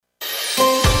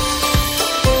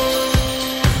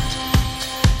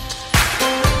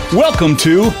Welcome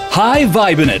to High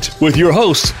Vibin' It with your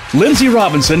hosts, Lindsay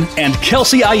Robinson and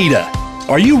Kelsey Aida.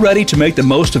 Are you ready to make the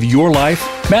most of your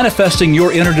life, manifesting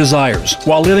your inner desires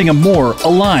while living a more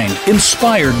aligned,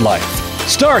 inspired life?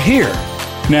 Start here.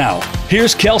 Now,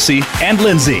 here's Kelsey and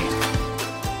Lindsay.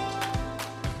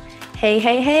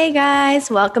 Hey,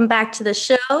 guys. Welcome back to the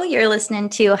show. You're listening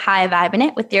to High Vibin'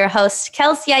 It with your host,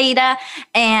 Kelsey Aida,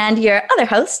 and your other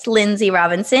host, Lindsay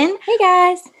Robinson. Hey,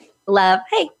 guys. Love.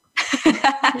 Hey.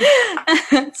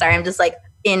 Sorry, I'm just like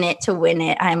in it to win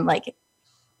it. I'm like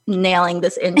nailing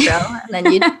this intro, and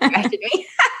then you distracted me.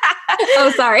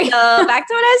 Oh, sorry. So back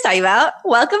to what I was talking about.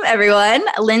 Welcome, everyone.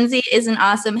 Lindsay is an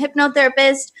awesome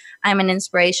hypnotherapist. I'm an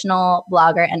inspirational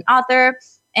blogger and author,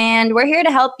 and we're here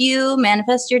to help you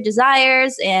manifest your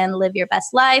desires and live your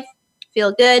best life,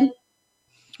 feel good,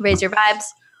 raise your vibes,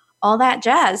 all that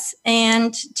jazz.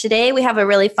 And today we have a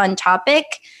really fun topic.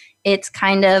 It's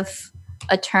kind of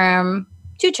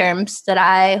two terms that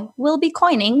I will be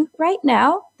coining right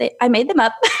now. I made them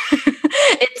up.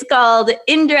 It's called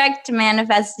indirect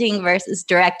manifesting versus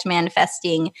direct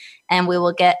manifesting. And we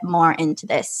will get more into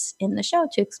this in the show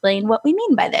to explain what we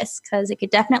mean by this, because it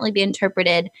could definitely be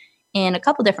interpreted in a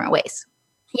couple different ways.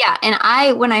 Yeah.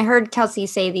 And when I heard Kelsey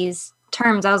say these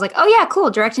terms, I was like, oh yeah,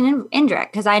 cool, direct and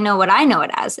indirect, because I know what I know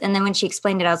it as. And then when she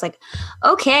explained it, I was like,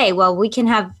 okay, well, we can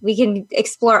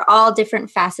explore all different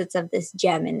facets of this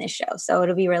gem in this show. So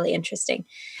it'll be really interesting.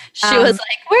 She was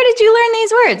like, where did you learn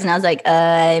these words? And I was like,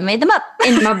 I made them up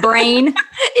in my brain,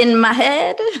 in my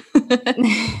head.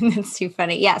 That's too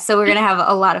funny. Yeah. So we're going to have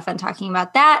a lot of fun talking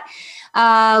about that.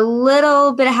 A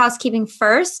little bit of housekeeping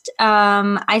first.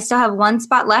 I still have one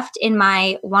spot left in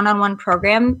my one-on-one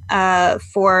program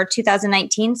for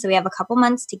 2019. So we have a couple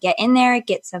months to get in there,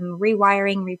 get some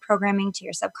rewiring, reprogramming to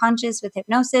your subconscious with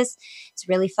hypnosis. It's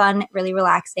really fun, really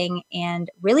relaxing, and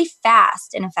really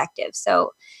fast and effective.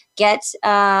 So get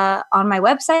on my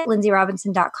website,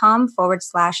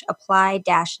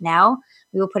 lindsayrobinson.com/apply-now.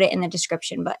 We will put it in the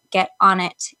description, but get on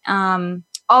it.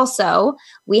 Also,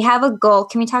 we have a goal.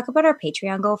 Can we talk about our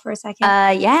Patreon goal for a second?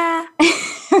 Yeah.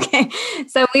 Okay.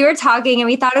 So we were talking and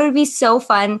we thought it would be so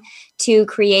fun to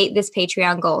create this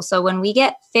Patreon goal. So when we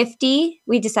get 50,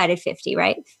 we decided 50,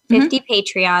 right? 50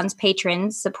 patrons,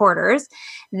 supporters.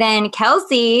 Then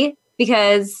Kelsey,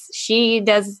 because she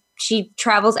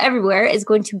travels everywhere, is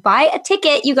going to buy a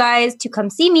ticket, you guys, to come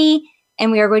see me.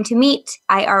 And we are going to meet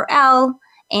IRL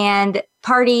and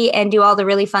party and do all the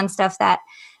really fun stuff that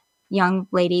young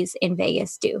ladies in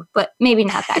Vegas do, but maybe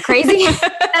not that crazy.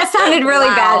 That sounded really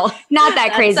bad. Not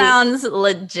that crazy. Sounds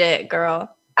legit, girl.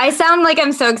 I sound like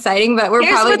I'm so exciting, but we're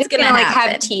probably just gonna like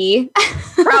have tea.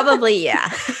 Probably,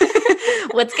 yeah.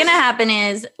 What's gonna happen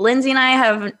is Lindsay and I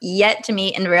have yet to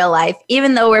meet in real life,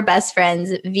 even though we're best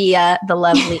friends via the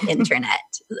lovely internet.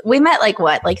 We met like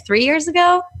 3 years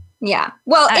ago? Yeah.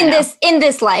 Well, in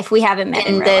this life, we haven't met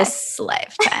in this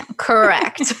lifetime.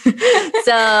 Correct.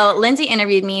 So Lindsay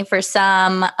interviewed me for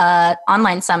some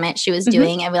online summit she was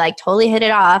doing, and we totally hit it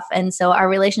off. And so our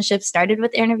relationship started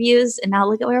with interviews, and now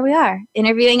look at where we are,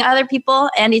 interviewing other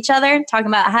people and each other, talking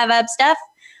about high vibe stuff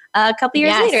a couple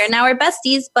years later. And now we're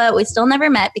besties, but we still never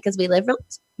met because we live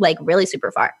really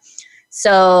super far.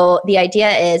 So the idea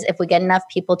is if we get enough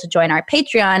people to join our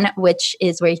Patreon, which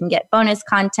is where you can get bonus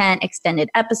content, extended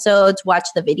episodes, watch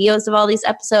the videos of all these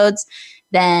episodes,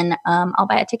 then I'll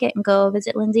buy a ticket and go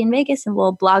visit Lindsay in Vegas, and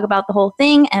we'll blog about the whole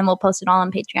thing, and we'll post it all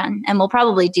on Patreon. And we'll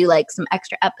probably do some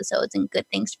extra episodes and good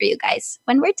things for you guys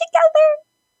when we're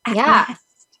together. Yeah.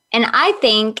 And I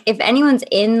think if anyone's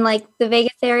in the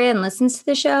Vegas area and listens to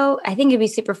the show, I think it'd be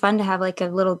super fun to have a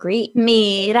little greet.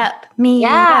 Meet up.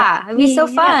 It'd be so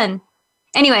fun.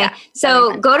 Anyway,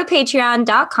 so go to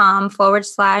patreon.com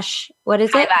 /high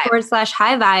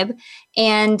vibe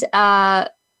and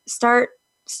start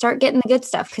getting the good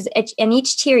stuff, because in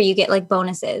each tier you get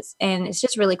bonuses, and it's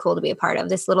just really cool to be a part of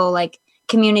this little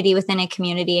community within a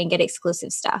community and get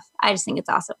exclusive stuff. I just think it's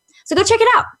awesome. So go check it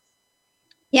out.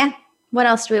 Yeah. What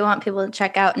else do we want people to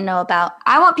check out and know about?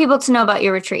 I want people to know about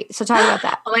your retreat. So talk about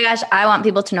that. Oh my gosh, I want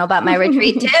people to know about my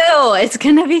retreat too. It's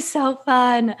going to be so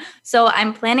fun. So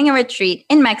I'm planning a retreat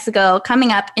in Mexico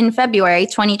coming up in February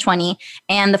 2020.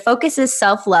 And the focus is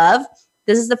self-love.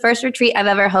 This is the first retreat I've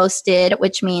ever hosted,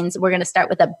 which means we're going to start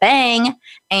with a bang.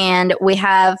 And we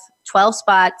have 12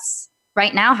 spots.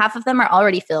 Right now, half of them are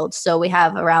already filled. So we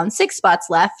have around 6 spots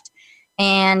left.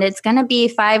 And it's going to be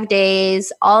 5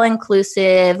 days,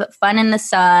 all-inclusive, fun in the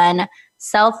sun,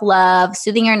 self-love,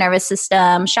 soothing your nervous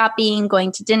system, shopping,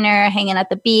 going to dinner, hanging at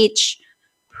the beach.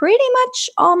 Pretty much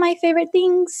all my favorite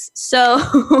things. So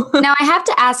now I have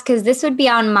to ask, because this would be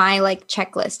on my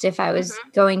checklist if I was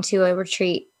going to a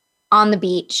retreat on the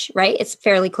beach, right? It's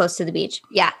fairly close to the beach.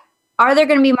 Yeah. Are there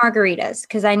going to be margaritas?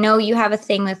 Because I know you have a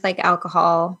thing with like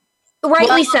alcohol.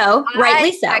 Rightly so.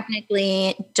 I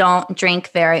technically don't drink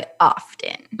very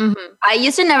often. Mm-hmm. I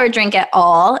used to never drink at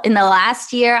all. In the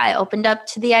last year, I opened up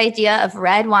to the idea of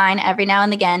red wine every now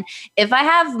and again. If I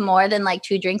have more than like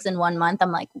 2 drinks in 1 month,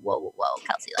 I'm like, whoa,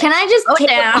 Kelsey. Like, can I just take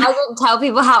a pause and tell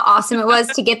people how awesome it was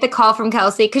to get the call from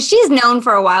Kelsey? Because she's known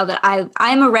for a while that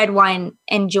I'm a red wine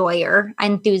enjoyer,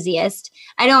 enthusiast.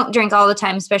 I don't drink all the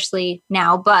time, especially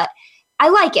now, but I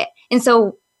like it. And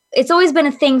so it's always been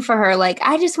a thing for her. Like,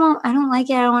 I don't like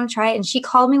it. I don't want to try it. And she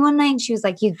called me one night and she was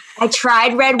like, I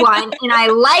tried red wine and I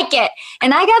like it.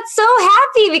 And I got so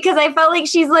happy because I felt like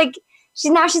she's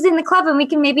in the club and we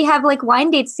can maybe have like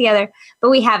wine dates together, but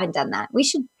we haven't done that. We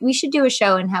should do a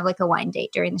show and have like a wine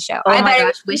date during the show. Oh my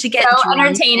gosh, we should get so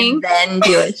entertaining. And then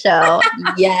do a show.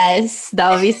 Yes,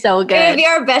 that would be so good. It would be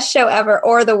our best show ever,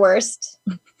 or the worst.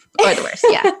 Or the worst,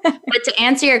 yeah. But to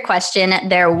answer your question,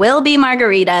 there will be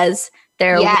margaritas.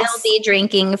 There will be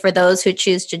drinking for those who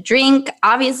choose to drink.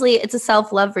 Obviously, it's a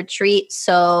self-love retreat,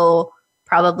 so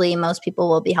probably most people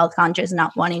will be health conscious,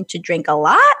 not wanting to drink a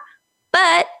lot.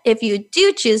 But if you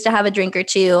do choose to have a drink or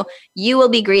two, you will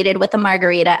be greeted with a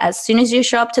margarita as soon as you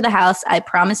show up to the house. I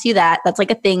promise you that. That's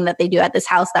like a thing that they do at this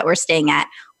house that we're staying at.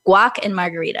 Guac and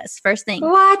margaritas. First thing.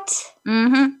 What?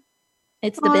 Mm-hmm.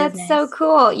 It's the business. That's so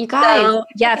cool. You guys. So,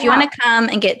 yeah, if you want to come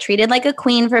and get treated like a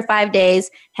queen for 5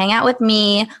 days, hang out with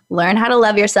me, learn how to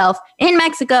love yourself in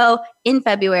Mexico in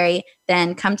February,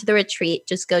 then come to the retreat.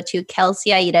 Just go to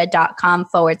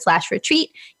kelseyayida.com/retreat.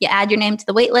 You add your name to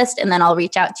the wait list, and then I'll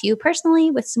reach out to you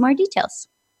personally with some more details.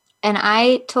 And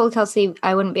I told Kelsey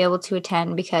I wouldn't be able to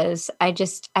attend because I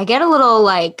get a little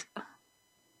like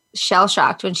shell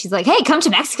shocked when she's like, hey, come to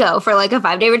Mexico for like a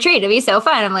 5-day retreat. It'd be so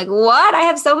fun. I'm like, what? I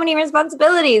have so many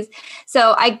responsibilities.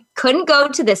 So I couldn't go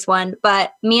to this one,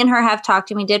 but me and her have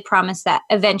talked and we did promise that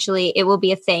eventually it will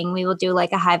be a thing. We will do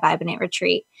like a high vibinant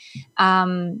retreat.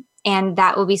 And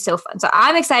that will be so fun. So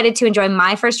I'm excited to enjoy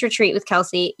my first retreat with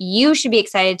Kelsey. You should be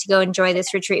excited to go enjoy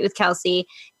this retreat with Kelsey.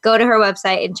 Go to her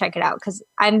website and check it out because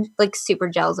I'm like super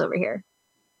jealous over here.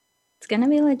 It's going to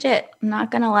be legit. I'm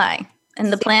not going to lie. And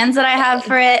the plans that I have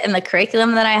for it and the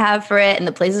curriculum that I have for it and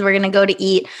the places we're going to go to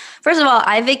eat. First of all,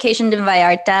 I vacationed in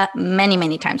Vallarta many,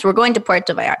 many times. We're going to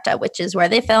Puerto Vallarta, which is where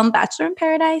they film Bachelor in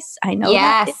Paradise. I know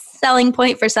that's a selling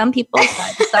point for some people, so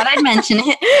I just thought I'd mention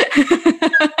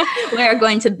it. We are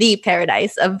going to the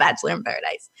paradise of Bachelor in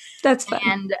Paradise. That's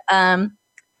fun. And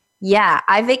yeah,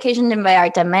 I vacationed in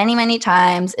Vallarta many, many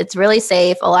times. It's really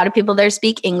safe. A lot of people there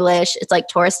speak English. It's like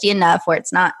touristy enough where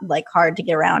it's not like hard to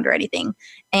get around or anything.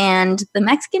 And the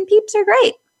Mexican peeps are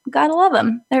great. Gotta love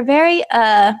them. They're very,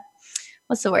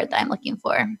 what's the word that I'm looking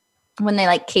for? When they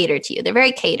like cater to you. They're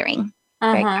very catering.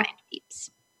 Very kind peeps.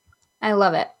 I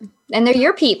love it. And they're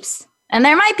your peeps. And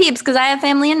they're my peeps because I have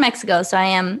family in Mexico. So I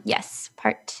am, yes,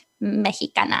 part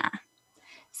Mexicana.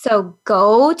 So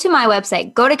go to my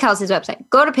website, go to Kelsey's website,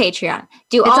 go to Patreon,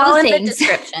 do it's all the things. In the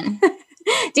description.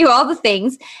 Do all the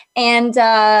things. And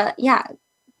yeah,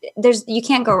 you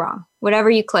can't go wrong.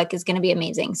 Whatever you click is going to be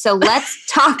amazing. So let's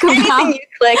talk about anything you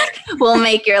click will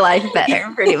make your life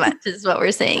better, pretty much is what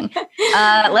we're saying.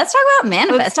 Let's talk about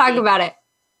manifesting. Let's talk about it.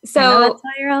 So that's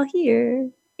why you're all here.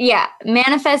 Yeah,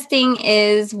 manifesting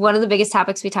is one of the biggest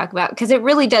topics we talk about because it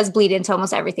really does bleed into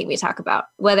almost everything we talk about,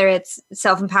 whether it's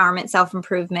self-empowerment,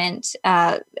 self-improvement,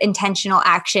 intentional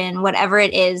action, whatever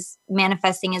it is,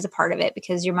 manifesting is a part of it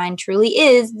because your mind truly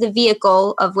is the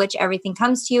vehicle of which everything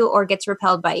comes to you or gets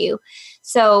repelled by you.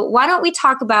 So why don't we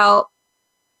talk about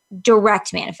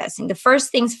direct manifesting, the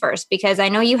first things first, because I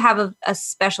know you have a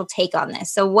special take on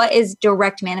this. So what is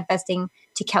direct manifesting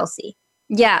to Kelsey?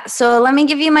 Yeah, so let me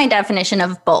give you my definition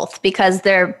of both because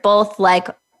they're both like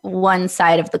one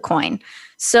side of the coin.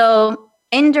 So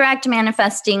indirect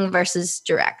manifesting versus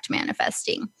direct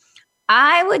manifesting.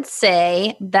 I would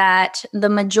say that the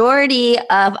majority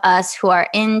of us who are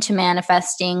into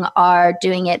manifesting are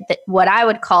doing it what I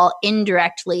would call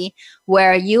indirectly,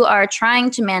 where you are trying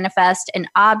to manifest an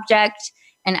object,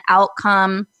 an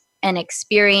outcome, an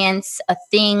experience, a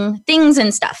thing, things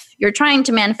and stuff. You're trying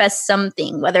to manifest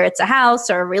something, whether it's a house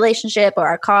or a relationship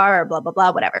or a car or blah, blah,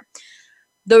 blah, whatever.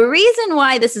 The reason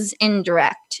why this is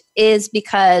indirect is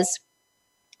because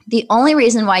the only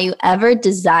reason why you ever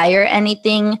desire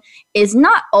anything is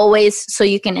not always so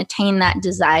you can attain that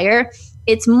desire.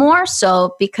 It's more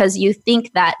so because you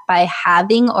think that by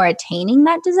having or attaining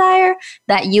that desire,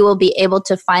 that you will be able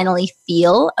to finally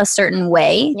feel a certain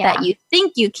way that you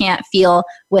think you can't feel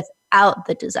without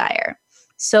the desire.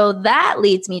 So that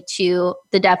leads me to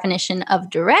the definition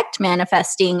of direct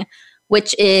manifesting,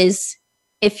 which is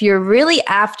if you're really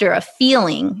after a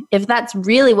feeling, if that's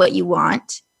really what you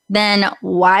want, then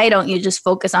why don't you just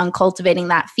focus on cultivating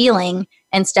that feeling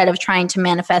instead of trying to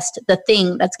manifest the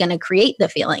thing that's going to create the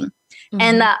feeling? Mm-hmm.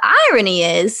 And the irony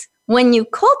is, when you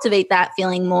cultivate that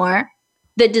feeling more,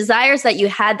 the desires that you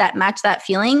had that match that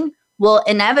feeling will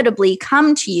inevitably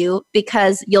come to you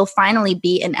because you'll finally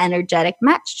be an energetic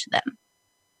match to them.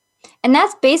 And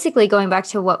that's basically going back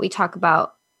to what we talk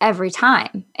about every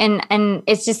time. And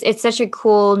it's such a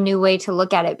cool new way to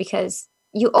look at it, because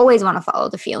you always want to follow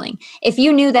the feeling. If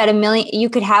you knew that you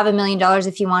could have $1 million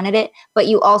if you wanted it, but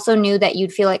you also knew that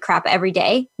you'd feel like crap every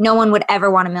day, no one would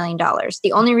ever want $1 million.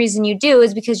 The only reason you do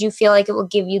is because you feel like it will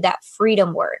give you that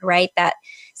freedom word, right? That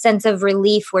sense of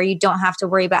relief where you don't have to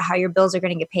worry about how your bills are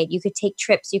going to get paid. You could take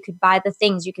trips, you could buy the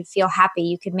things, you could feel happy,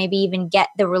 you could maybe even get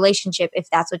the relationship if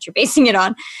that's what you're basing it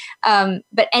on.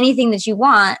 But anything that you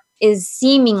want is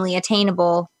seemingly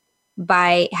attainable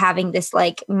by having this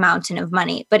like mountain of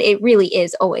money, but it really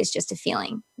is always just a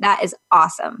feeling. That is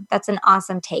awesome. That's an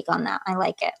awesome take on that. I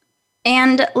like it.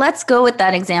 And let's go with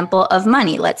that example of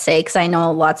money, let's say, because I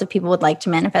know lots of people would like to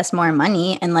manifest more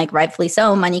money, and like rightfully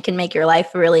so, money can make your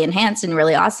life really enhanced and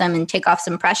really awesome and take off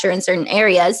some pressure in certain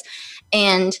areas.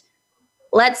 And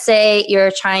let's say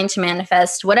you're trying to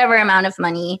manifest whatever amount of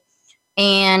money,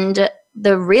 and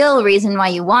the real reason why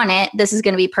you want it, this is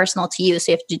going to be personal to you,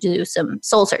 so you have to do some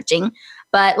soul searching.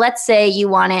 But let's say you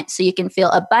want it so you can feel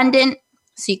abundant,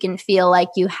 so you can feel like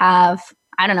you have,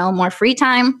 I don't know, more free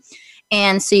time,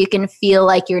 and so you can feel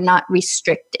like you're not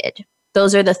restricted.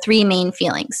 Those are the three main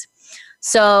feelings.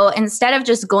 So instead of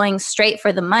just going straight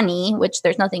for the money, which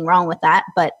there's nothing wrong with that,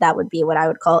 but that would be what I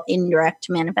would call indirect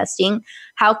manifesting,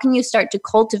 how can you start to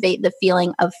cultivate the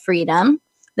feeling of freedom,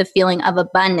 the feeling of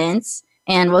abundance,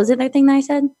 and what was the other thing that I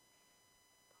said?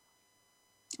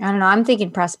 I don't know. I'm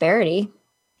thinking prosperity.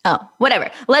 Oh, whatever.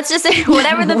 Let's just say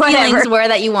whatever the feelings were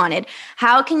that you wanted.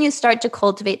 How can you start to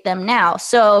cultivate them now?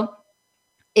 So,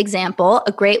 example,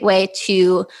 a great way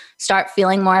to start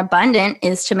feeling more abundant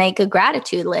is to make a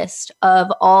gratitude list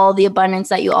of all the abundance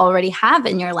that you already have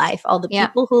in your life, all the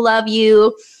people who love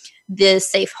you, the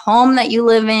safe home that you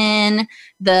live in,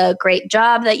 the great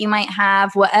job that you might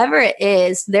have, whatever it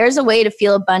is, there's a way to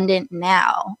feel abundant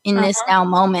now in this now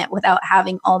moment without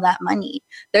having all that money.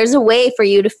 There's a way for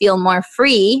you to feel more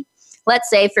free. Let's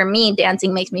say for me,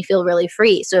 dancing makes me feel really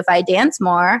free. So if I dance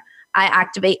more, I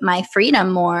activate my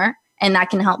freedom more, and that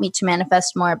can help me to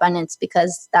manifest more abundance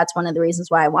because that's one of the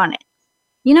reasons why I want it.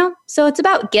 You know, so it's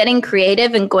about getting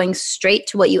creative and going straight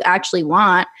to what you actually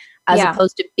want, as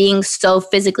opposed to being so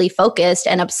physically focused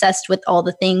and obsessed with all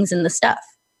the things and the stuff.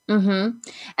 Mm-hmm.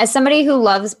 As somebody who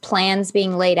loves plans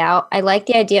being laid out, I like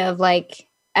the idea of like,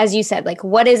 as you said, like,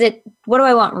 what is it? What do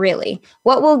I want really?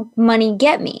 What will money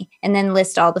get me? And then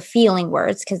list all the feeling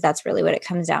words, because that's really what it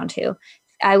comes down to.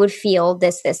 I would feel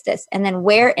this, this, this. And then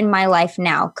where in my life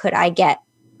now could I get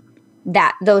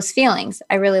those feelings?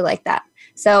 I really like that.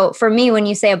 So for me, when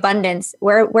you say abundance,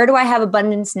 where do I have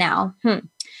abundance now?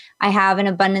 I have an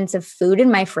abundance of food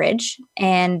in my fridge,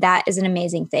 and that is an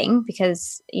amazing thing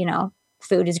because, you know,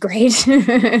 food is great.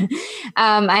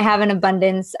 I have an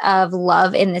abundance of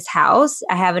love in this house.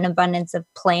 I have an abundance of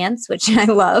plants, which I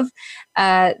love.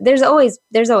 There's always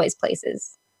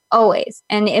places, always.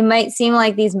 And it might seem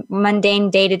like these mundane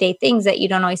day-to-day things that you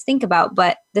don't always think about,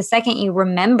 but the second you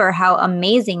remember how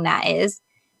amazing that is,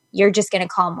 you're just going to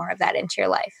call more of that into your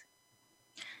life.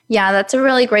 Yeah, that's a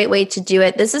really great way to do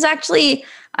it. This is actually,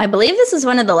 I believe this is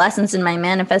one of the lessons in my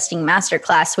manifesting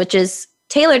masterclass, which is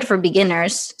tailored for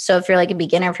beginners. So if you're like a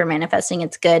beginner for manifesting,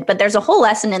 it's good. But there's a whole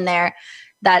lesson in there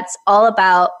that's all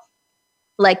about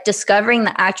like discovering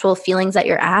the actual feelings that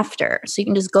you're after. So you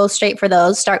can just go straight for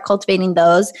those, start cultivating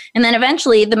those. And then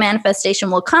eventually the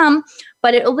manifestation will come,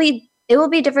 but it will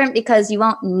be different because you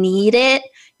won't need it.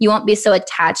 You won't be so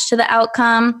attached to the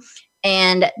outcome.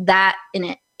 And that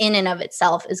in and of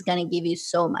itself is going to give you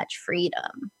so much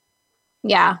freedom.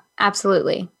 Yeah,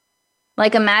 absolutely.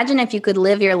 Like imagine if you could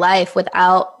live your life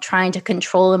without trying to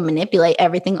control and manipulate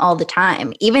everything all the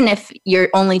time, even if you're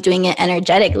only doing it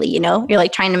energetically, you know, you're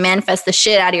like trying to manifest the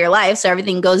shit out of your life so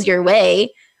everything goes your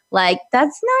way. Like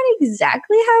that's not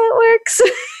exactly how it works.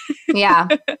 Yeah.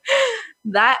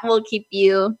 That will keep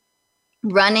you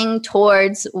running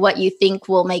towards what you think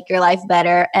will make your life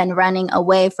better and running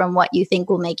away from what you think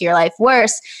will make your life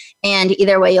worse. And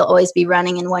either way, you'll always be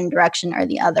running in one direction or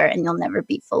the other, and you'll never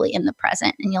be fully in the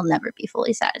present, and you'll never be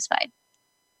fully satisfied.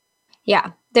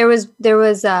 Yeah. There's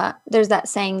that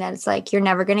saying that it's like, you're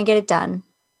never going to get it done.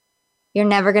 You're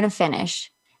never going to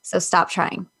finish. So stop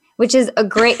trying, which is a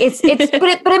great,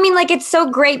 but I mean, like, it's so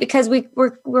great because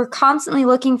we're constantly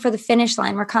looking for the finish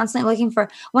line. We're constantly looking for,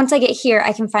 once I get here,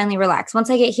 I can finally relax. Once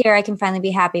I get here, I can finally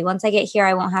be happy. Once I get here,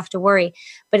 I won't have to worry.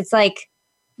 But it's like,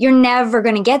 you're never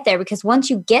going to get there, because once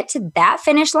you get to that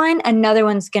finish line, another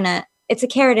one's it's a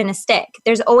carrot and a stick.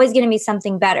 There's always going to be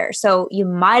something better. So you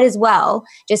might as well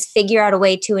just figure out a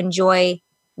way to enjoy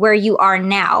where you are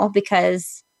now,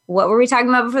 because what were we talking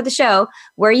about before the show?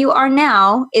 Where you are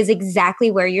now is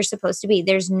exactly where you're supposed to be.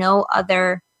 There's no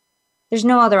other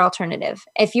alternative.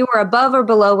 If you were above or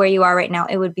below where you are right now,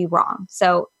 it would be wrong.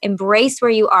 So embrace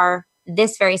where you are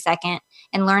this very second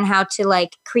and learn how to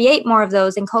like create more of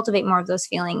those and cultivate more of those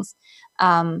feelings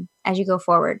as you go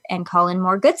forward, and call in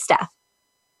more good stuff.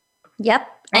 Yep.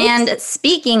 Right? And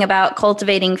speaking about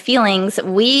cultivating feelings,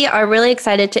 we are really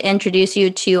excited to introduce you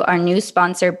to our new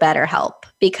sponsor, BetterHelp,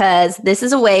 because this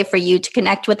is a way for you to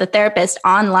connect with a therapist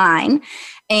online,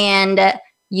 and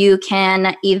you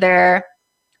can either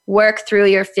work through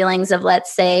your feelings of,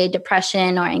 let's say,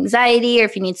 depression or anxiety, or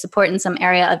if you need support in some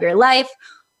area of your life,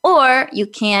 or you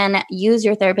can use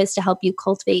your therapist to help you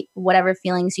cultivate whatever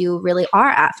feelings you really are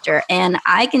after. And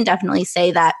I can definitely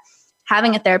say that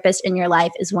having a therapist in your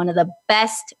life is one of the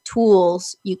best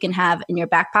tools you can have in your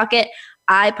back pocket.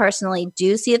 I personally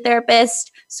do see a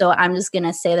therapist, so I'm just going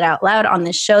to say that out loud on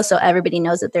this show so everybody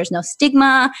knows that there's no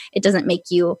stigma. It doesn't make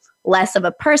you less of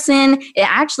a person. It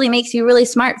actually makes you really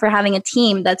smart for having a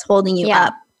team that's holding you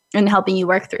up and helping you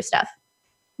work through stuff.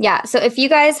 Yeah. So if you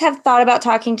guys have thought about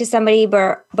talking to somebody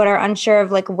but are unsure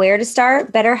of like where to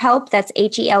start, BetterHelp, that's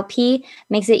HELP,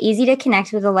 makes it easy to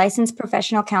connect with a licensed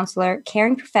professional counselor,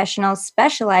 caring professionals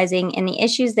specializing in the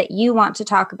issues that you want to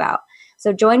talk about.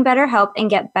 So join BetterHelp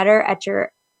and get better at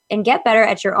your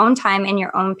own time and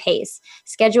your own pace.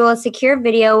 Schedule a secure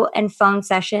video and phone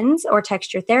sessions or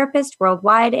text your therapist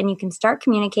worldwide, and you can start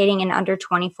communicating in under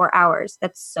 24 hours.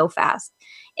 That's so fast.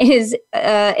 It's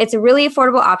a really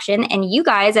affordable option, and you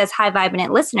guys, as High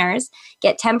Vibin' listeners,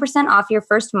 get 10% off your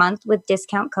first month with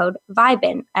discount code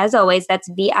VIBIN. As always, that's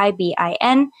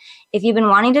VIBIN. If you've been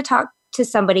wanting to talk to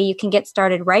somebody, you can get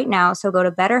started right now. So go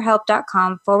to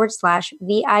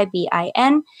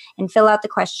betterhelp.com/VIBIN and fill out the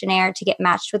questionnaire to get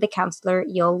matched with a counselor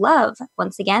you'll love.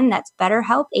 Once again, that's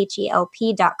betterhelp,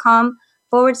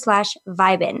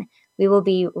 HELP.com/VIBIN. We will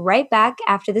be right back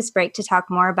after this break to talk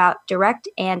more about direct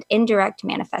and indirect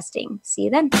manifesting. See you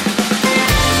then.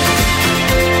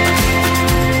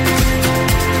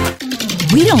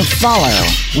 We don't follow,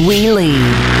 we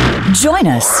lead. Join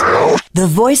us, the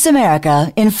Voice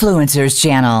America Influencers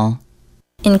Channel.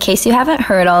 In case you haven't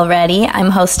heard already,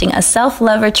 I'm hosting a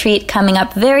self-love retreat coming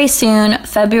up very soon,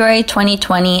 February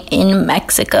 2020 in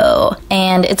Mexico.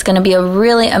 And it's going to be a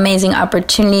really amazing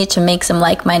opportunity to make some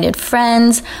like-minded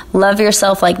friends, love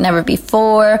yourself like never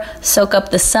before, soak up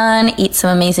the sun, eat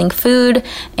some amazing food,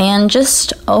 and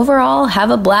just overall have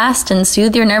a blast and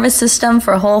soothe your nervous system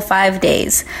for a whole 5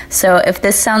 days. So if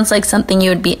this sounds like something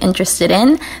you would be interested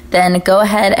in, then go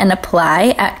ahead and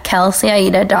apply at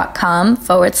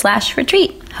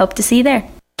kelseyAida.com/retreat. Hope to see you there.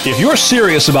 If you're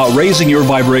serious about raising your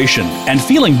vibration and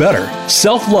feeling better,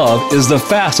 self-love is the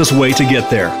fastest way to get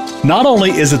there. Not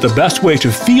only is it the best way to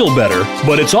feel better,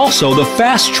 but it's also the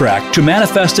fast track to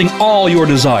manifesting all your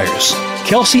desires.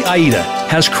 Kelsey Aida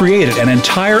has created an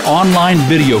entire online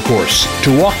video course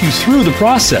to walk you through the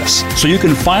process so you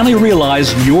can finally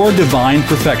realize your divine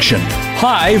perfection.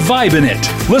 High Vibin' It.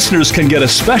 Listeners can get a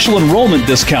special enrollment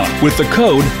discount with the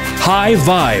code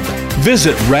HIGHVIBE.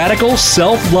 Visit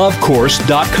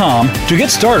RadicalSelfLoveCourse.com to get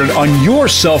started on your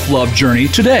self-love journey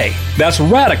today. That's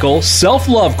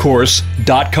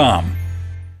RadicalSelfLoveCourse.com.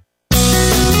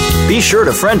 Be sure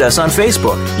to friend us on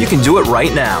Facebook. You can do it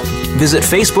right now. Visit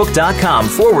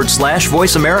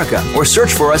Facebook.com/Voice America or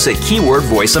search for us at keyword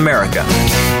Voice America.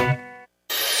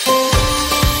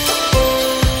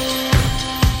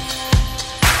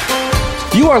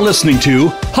 You are listening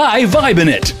to High Vibin'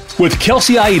 It with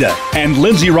Kelsey Aida and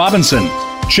Lindsay Robinson.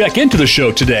 Check into the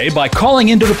show today by calling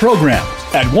into the program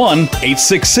at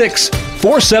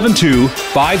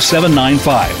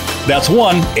 1-866-472-5795. That's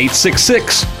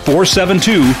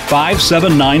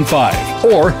 1-866-472-5795.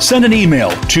 Or send an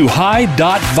email to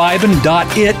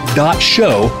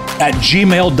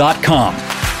hi.vibin.it.show@gmail.com.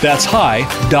 That's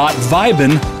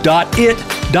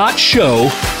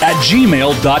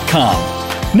hi.vibin.it.show@gmail.com.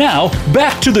 Now,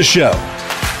 back to the show.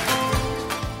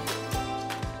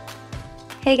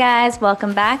 Hey guys,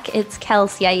 welcome back. It's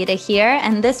Kelsey Aida here,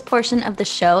 and this portion of the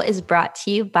show is brought to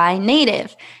you by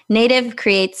Native. Native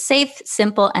creates safe,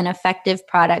 simple, and effective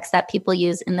products that people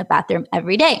use in the bathroom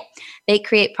every day. They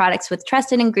create products with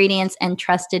trusted ingredients and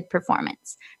trusted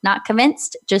performance. Not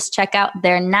convinced? Just check out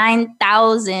their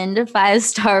 9,000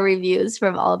 5-star reviews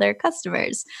from all their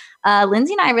customers.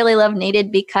 Lindsay and I really love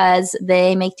Native because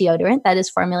they make deodorant that is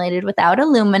formulated without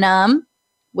aluminum,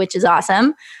 which is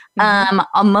awesome.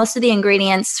 Most of the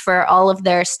ingredients for all of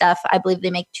their stuff, I believe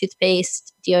they make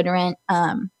toothpaste, deodorant,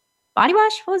 body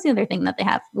wash. What was the other thing that they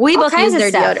have? We both use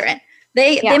their deodorant.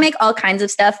 They make all kinds of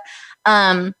stuff.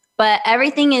 But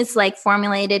everything is like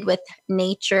formulated with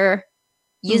nature,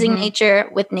 using nature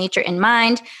with nature in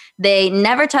mind. They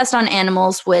never test on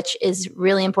animals, which is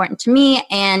really important to me.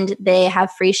 And they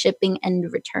have free shipping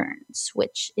and returns,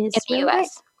 which is in the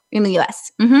US. In the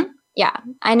US. Yeah,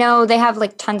 I know they have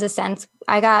like tons of scents.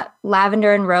 I got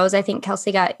lavender and rose. I think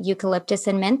Kelsey got eucalyptus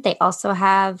and mint. They also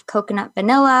have coconut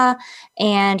vanilla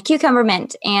and cucumber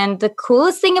mint. And the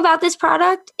coolest thing about this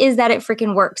product is that it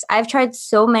freaking works. I've tried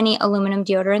so many aluminum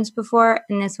deodorants before,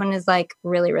 and this one is like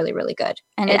really, really, really good.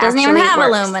 And it doesn't even have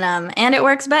aluminum, and it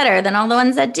works better than all the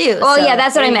ones that do. Oh, so yeah,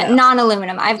 that's what I meant.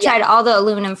 Non-aluminum. I've tried all the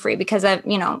aluminum free because I've,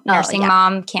 nursing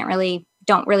mom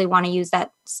don't really want to use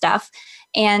that stuff.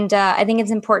 And I think it's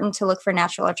important to look for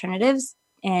natural alternatives.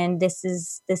 And this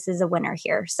is a winner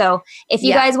here. So if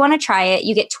you guys want to try it,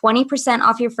 you get 20%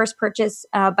 off your first purchase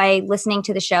by listening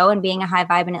to the show and being a High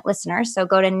Vibinant listener. So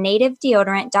go to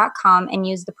nativedeodorant.com and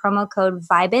use the promo code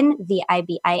VIBIN,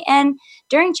 VIBIN,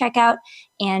 during checkout.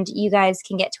 And you guys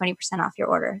can get 20% off your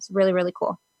order. It's really, really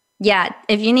cool. Yeah,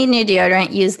 if you need new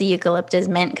deodorant, use the eucalyptus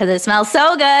mint because it smells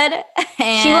so good.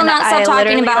 And she will not stop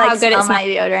talking about how good it smells. My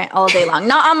deodorant all day long,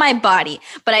 not on my body,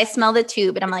 but I smell the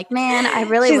tube, and I'm like, man, I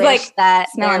really wish that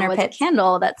there was a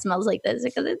candle that smells like this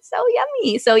because it's so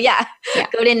yummy. So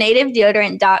go to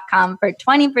nativedeodorant.com for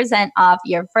 20% off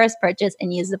your first purchase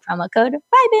and use the promo code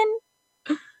VIBIN.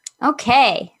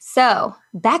 Okay, so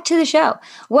back to the show.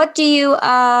 What do you,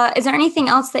 is there anything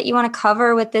else that you want to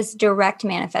cover with this direct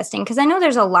manifesting? Because I know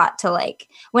there's a lot to like.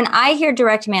 When I hear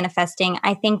direct manifesting,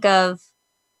 I think of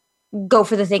go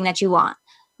for the thing that you want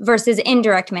versus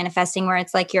indirect manifesting, where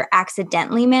it's like you're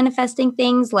accidentally manifesting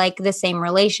things like the same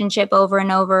relationship over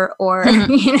and over, or,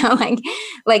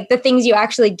 like the things you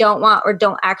actually don't want or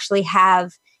don't actually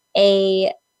have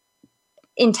a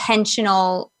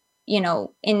intentional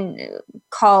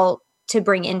call to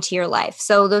bring into your life.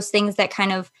 So those things that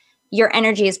kind of your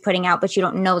energy is putting out, but you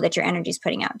don't know that your energy is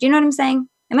putting out. Do you know what I'm saying?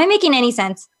 Am I making any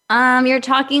sense? You're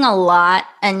talking a lot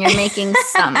and you're making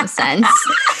some sense.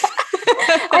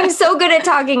 I'm so good at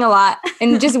talking a lot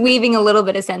and just weaving a little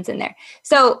bit of sense in there.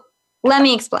 So let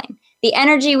me explain. The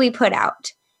energy we put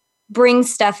out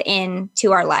brings stuff in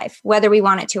to our life, whether we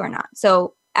want it to or not.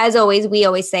 So as always, we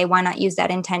always say, why not use that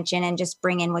intention and just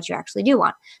bring in what you actually do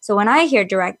want? So when I hear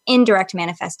indirect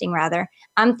manifesting,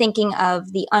 I'm thinking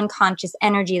of the unconscious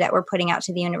energy that we're putting out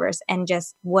to the universe, and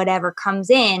just whatever comes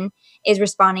in is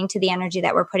responding to the energy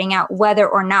that we're putting out, whether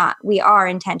or not we are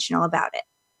intentional about it.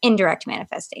 Indirect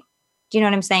manifesting. Do you know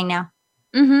what I'm saying now?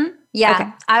 Mm-hmm. Yeah.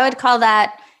 Okay. I would call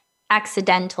that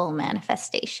accidental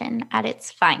manifestation at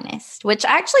its finest, which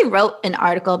I actually wrote an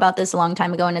article about this a long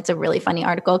time ago. And it's a really funny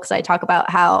article because I talk about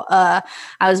how I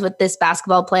was with this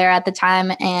basketball player at the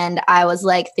time, and I was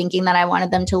like thinking that I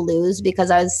wanted them to lose because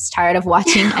I was tired of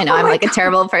watching. I know I'm like a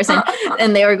terrible person,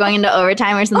 and they were going into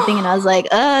overtime or something. And I was like,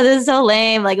 oh, this is so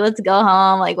lame. Like, let's go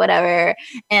home, like whatever.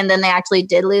 And then they actually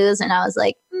did lose. And I was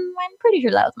like, I'm pretty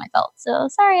sure that was my fault. So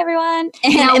sorry, everyone.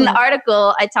 And in the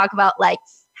article, I talk about like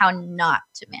how not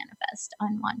to manifest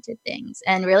unwanted things.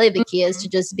 And really the key is to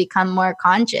just become more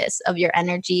conscious of your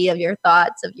energy, of your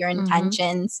thoughts, of your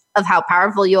intentions, of how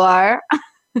powerful you are.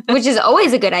 Which is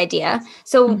always a good idea.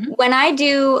 So when I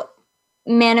do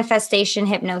manifestation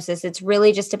hypnosis, it's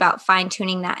really just about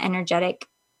fine-tuning that energetic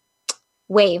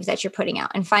wave that you're putting out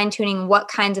and fine-tuning what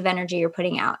kinds of energy you're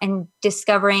putting out and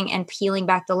discovering and peeling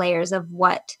back the layers of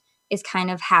what is kind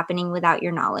of happening without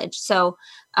your knowledge. So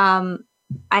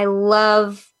I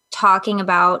love talking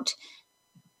about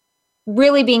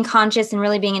really being conscious and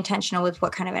really being intentional with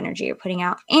what kind of energy you're putting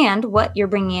out and what you're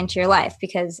bringing into your life,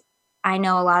 because I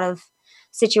know a lot of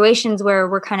situations where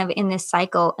we're kind of in this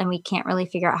cycle and we can't really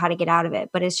figure out how to get out of it.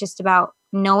 But it's just about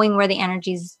knowing where the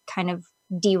energy's kind of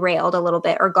derailed a little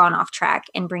bit or gone off track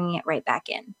and bringing it right back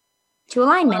in to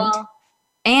alignment. Well,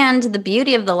 And the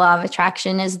beauty of the law of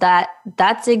attraction is that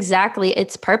that's exactly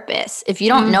its purpose. If you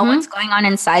don't know what's going on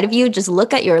inside of you, just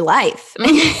look at your life.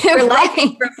 Your life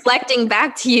is reflecting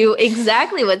back to you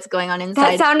exactly what's going on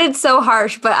inside. That sounded so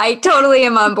harsh, but I totally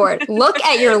am on board. Look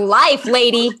at your life,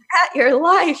 lady. Look at your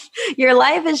life. Your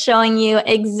life is showing you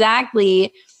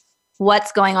exactly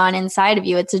what's going on inside of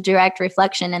you. It's a direct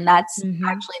reflection, and that's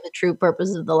actually the true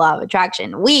purpose of the law of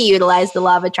attraction. We utilize the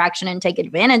law of attraction and take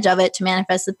advantage of it to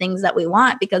manifest the things that we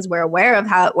want because we're aware of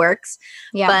how it works.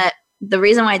 Yeah. But the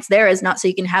reason why it's there is not so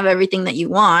you can have everything that you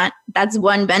want. That's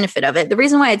one benefit of it. The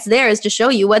reason why it's there is to show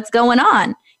you what's going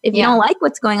on. If you don't like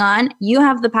what's going on, you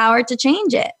have the power to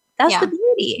change it. That's the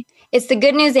beauty. It's the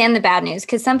good news and the bad news,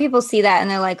 because some people see that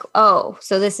and they're like, oh,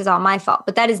 so this is all my fault.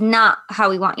 But that is not how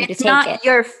we want you to take it. It's not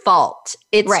your fault.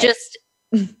 It's just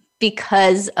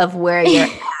because of where you're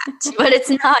at. But it's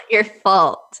not your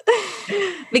fault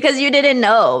because you didn't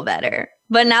know better.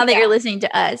 But now that you're listening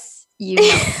to us, you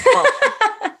know.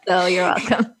 So you're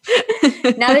welcome.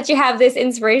 Now that you have this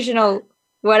inspirational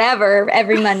whatever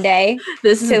every Monday.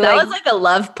 That was like a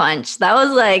love punch. That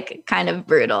was like kind of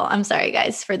brutal. I'm sorry,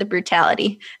 guys, for the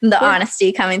brutality and the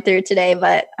honesty coming through today,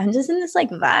 but I'm just in this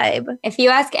like vibe. If you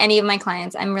ask any of my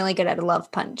clients, I'm really good at a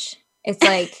love punch. It's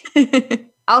like,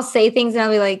 I'll say things and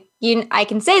I'll be like, I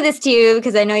can say this to you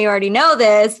because I know you already know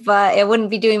this, but it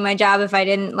wouldn't be doing my job if I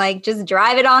didn't like just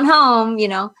drive it on home, you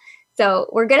know? So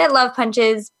we're good at love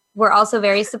punches. We're also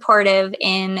very supportive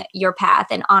in your path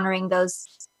and honoring those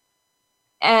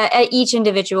each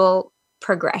individual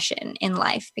progression in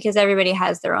life, because everybody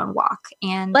has their own walk.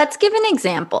 And let's give an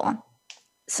example.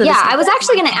 So I was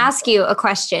actually going to ask you a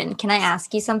question. Can I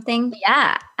ask you something?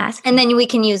 Yeah, ask. And then we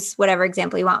can use whatever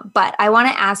example you want. But I want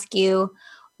to ask you,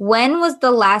 when was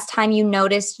the last time you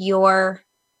noticed your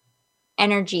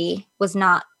energy was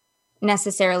not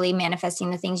necessarily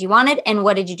manifesting the things you wanted, and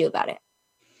what did you do about it?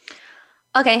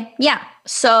 Okay, yeah.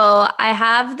 So I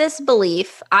have this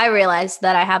belief. I realized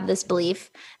that I have this belief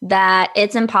that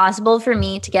it's impossible for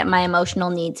me to get my emotional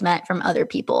needs met from other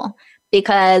people,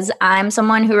 because I'm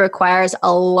someone who requires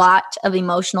a lot of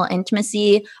emotional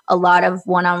intimacy, a lot of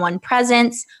one-on-one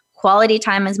presence. Quality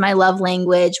time is my love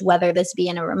language, whether this be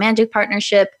in a romantic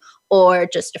partnership or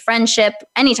just a friendship,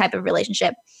 any type of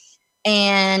relationship.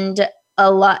 And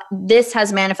this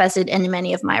has manifested in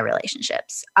many of my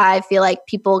relationships. I feel like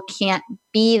people can't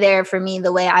be there for me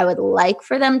the way I would like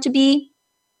for them to be.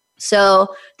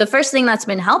 So the first thing that's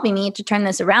been helping me to turn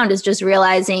this around is just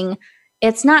realizing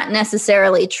it's not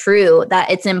necessarily true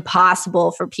that it's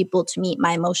impossible for people to meet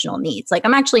my emotional needs. Like,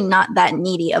 I'm actually not that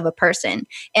needy of a person.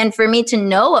 And for me to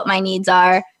know what my needs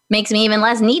are makes me even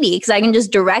less needy, because I can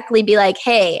just directly be like,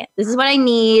 hey, this is what I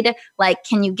need. Like,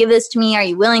 can you give this to me? Are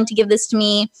you willing to give this to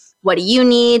me? What do you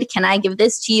need? Can I give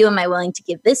this to you? Am I willing to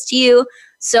give this to you?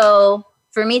 So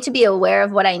for me to be aware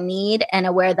of what I need and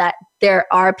aware that there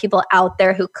are people out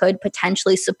there who could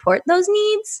potentially support those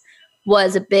needs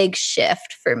was a big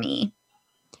shift for me.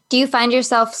 Do you find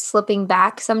yourself slipping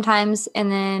back sometimes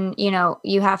and then,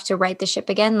 you have to right the ship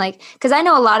again? Like, because I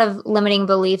know a lot of limiting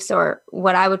beliefs, or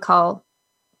what I would call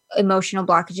emotional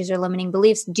blockages or limiting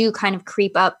beliefs, do kind of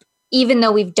creep up, even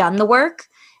though we've done the work.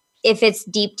 If it's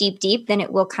deep, deep, deep, then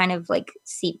it will kind of like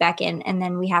seep back in. And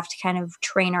then we have to kind of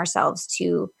train ourselves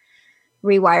to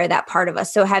rewire that part of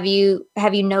us. So have you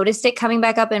noticed it coming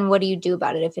back up, and what do you do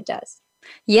about it if it does?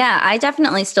 Yeah, I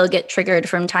definitely still get triggered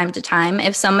from time to time.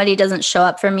 If somebody doesn't show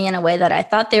up for me in a way that I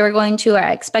thought they were going to, or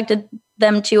I expected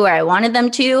them to, or I wanted them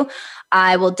to,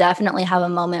 I will definitely have a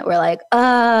moment where like,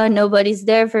 nobody's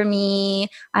there for me.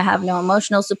 I have no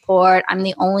emotional support. I'm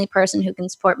the only person who can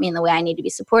support me in the way I need to be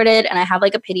supported. And I have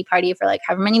like a pity party for like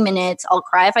however many minutes. I'll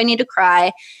cry if I need to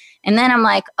cry. And then I'm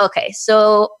like, okay,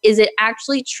 so is it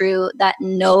actually true that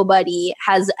nobody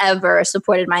has ever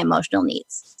supported my emotional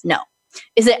needs? No.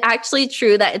 Is it actually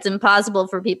true that it's impossible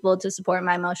for people to support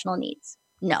my emotional needs?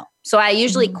 No. So I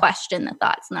usually question the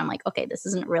thoughts, and I'm like, okay, this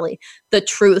isn't really the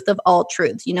truth of all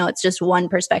truths. It's just one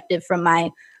perspective from my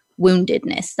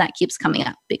woundedness that keeps coming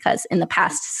up, because in the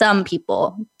past, some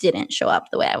people didn't show up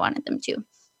the way I wanted them to,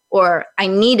 or I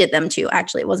needed them to.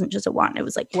 Actually, it wasn't just a want. It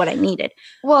was like what I needed.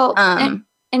 Well, and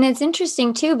it's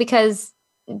interesting too, because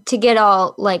to get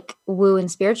all like woo and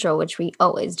spiritual, which we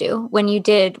always do, when we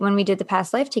did the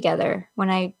past life together,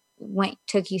 when I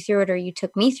took you through it, or you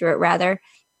took me through it rather,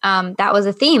 that was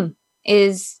a theme,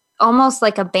 is almost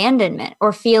like abandonment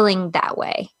or feeling that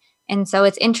way. And so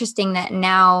it's interesting that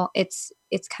now it's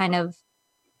kind of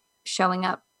showing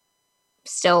up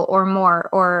still, or more,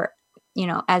 or,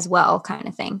 as well, kind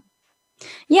of thing.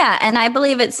 Yeah. And I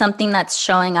believe it's something that's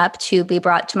showing up to be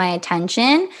brought to my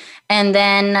attention. And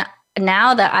then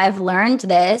now that I've learned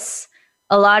this,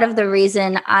 a lot of the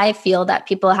reason I feel that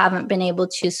people haven't been able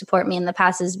to support me in the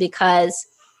past is because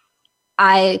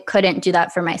I couldn't do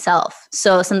that for myself.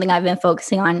 So something I've been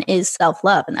focusing on is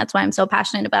self-love. And that's why I'm so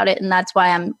passionate about it. And that's why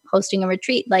I'm hosting a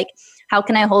retreat. Like, how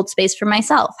can I hold space for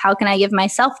myself? How can I give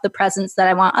myself the presence that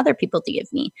I want other people to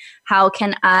give me? How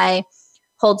can I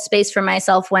hold space for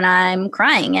myself when I'm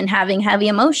crying and having heavy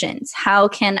emotions? How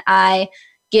can I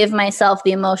give myself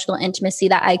the emotional intimacy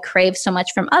that I crave so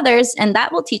much from others? And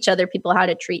that will teach other people how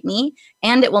to treat me.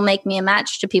 And it will make me a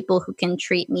match to people who can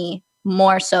treat me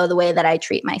more so the way that I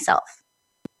treat myself.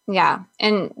 Yeah.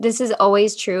 And this is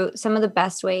always true. Some of the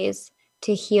best ways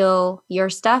to heal your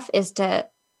stuff is to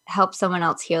help someone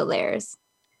else heal theirs.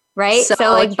 Right?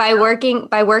 So like by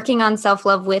working on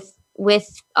self-love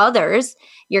with others,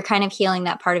 you're kind of healing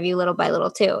that part of you little by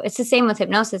little too. It's the same with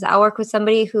hypnosis. I'll work with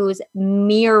somebody who's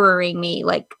mirroring me,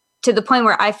 like to the point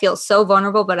where I feel so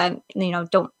vulnerable, but I'm,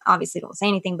 don't say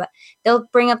anything, but they'll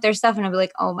bring up their stuff and I'll be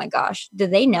like, oh my gosh, do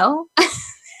they know?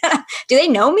 Do they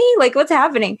know me? Like, what's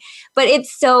happening? But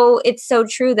it's so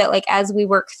true that like, as we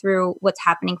work through what's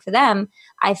happening for them,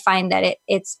 I find that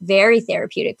it's very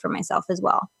therapeutic for myself as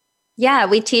well. Yeah,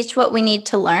 we teach what we need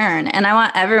to learn. And I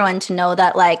want everyone to know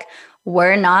that like,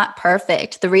 we're not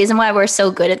perfect. The reason why we're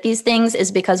so good at these things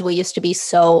is because we used to be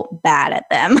so bad at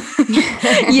them.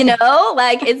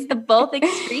 Like it's the both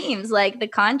extremes. Like the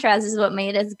contrast is what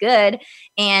made us good.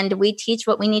 And we teach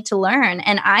what we need to learn.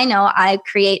 And I know I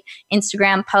create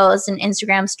Instagram posts and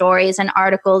Instagram stories and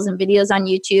articles and videos on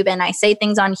YouTube. And I say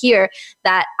things on here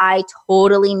that I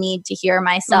totally need to hear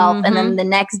myself. Mm-hmm. And then the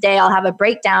next day I'll have a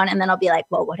breakdown and then I'll be like,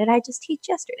 well, what did I just teach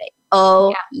yesterday?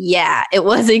 Oh, yeah, it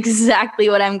was exactly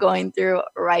what I'm going through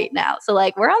right now. So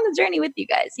like we're on the journey with you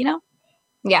guys,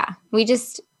 Yeah.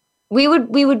 We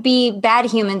would be bad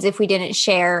humans if we didn't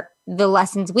share the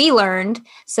lessons we learned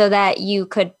so that you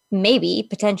could maybe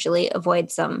potentially avoid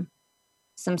some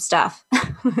stuff.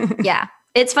 Yeah.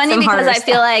 It's funny because I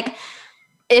feel like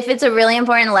if it's a really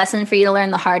important lesson for you to learn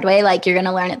the hard way, like you're going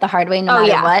to learn it the hard way no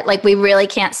matter what. Like we really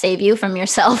can't save you from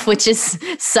yourself, which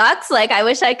sucks. Like I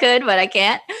wish I could, but I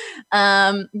can't.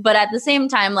 But at the same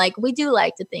time, like we do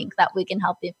like to think that we can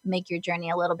help you make your journey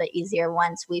a little bit easier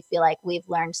once we feel like we've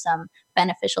learned some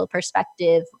beneficial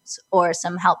perspectives or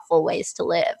some helpful ways to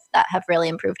live that have really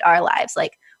improved our lives.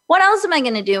 Like what else am I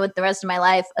going to do with the rest of my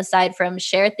life aside from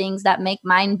share things that make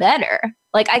mine better?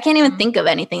 Like I can't even think of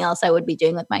anything else I would be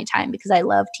doing with my time because I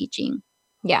love teaching.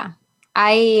 Yeah.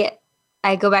 I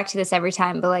go back to this every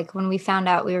time, but like when we found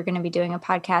out we were going to be doing a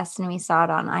podcast and we saw it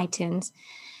on iTunes,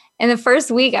 in the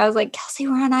first week I was like, Kelsey,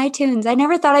 we're on iTunes. I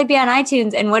never thought I'd be on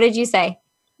iTunes. And what did you say?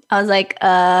 I was like,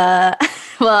 well,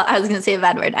 I was going to say a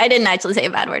bad word. I didn't actually say a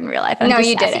bad word in real life. No,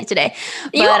 you didn't today.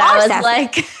 You but I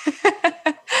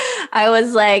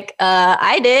was like,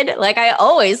 I did. Like I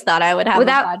always thought I would have a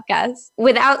podcast.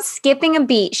 Without skipping a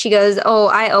beat, she goes, oh,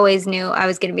 I always knew I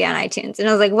was going to be on iTunes. And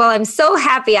I was like, well, I'm so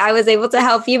happy I was able to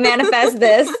help you manifest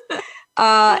this.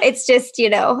 It's just,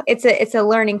 it's a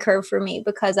learning curve for me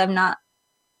because I'm not,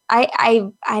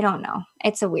 I don't know.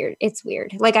 It's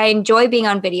weird. Like I enjoy being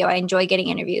on video. I enjoy getting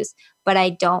interviews, but I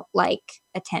don't like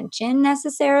attention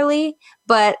necessarily.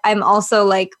 But I'm also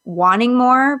like wanting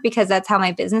more because that's how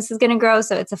my business is going to grow.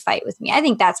 So it's a fight with me. I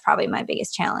think that's probably my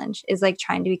biggest challenge is like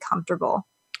trying to be comfortable.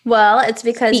 Well, it's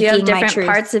because you have different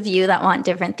parts of you that want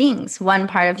different things. One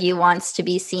part of you wants to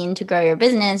be seen to grow your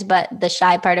business, but the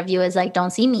shy part of you is like, don't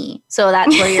see me. So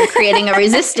that's where you're creating a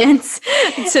resistance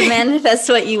to manifest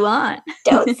what you want.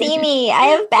 Don't see me. I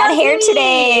have bad hair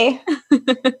today.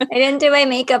 I didn't do my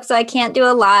makeup, so I can't do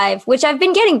a live, which I've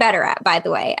been getting better at, by the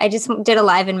way. I just did a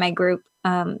live in my group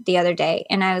the other day,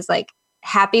 and I was like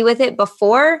happy with it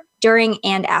before, during,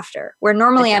 and after, where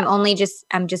normally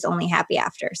I'm just only happy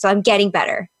after. So I'm getting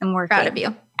better. I'm working proud of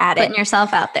you at putting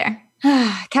yourself out there.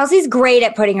 Kelsey's great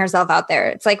at putting herself out there.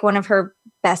 It's like one of her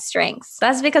best strengths.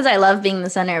 That's because I love being the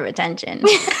center of attention.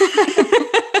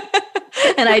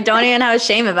 And I don't even have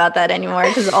shame about that anymore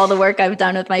because all the work I've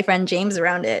done with my friend James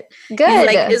around it. Good. He's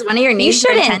like, is one of your needs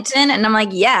for attention? And I'm like,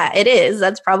 yeah, it is.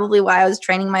 That's probably why I was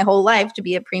training my whole life to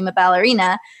be a prima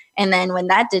ballerina. And then when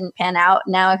that didn't pan out,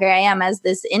 now here I am as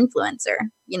this influencer,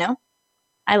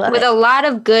 I love it. With a lot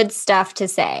of good stuff to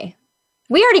say.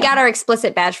 We already got our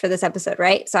explicit badge for this episode,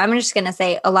 right? So I'm just going to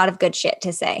say a lot of good shit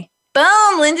to say.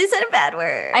 Boom, Lindsay said a bad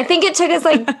word. I think it took us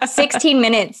like 16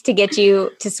 minutes to get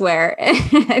you to swear.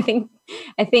 I think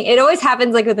it always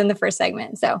happens like within the first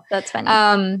segment. So that's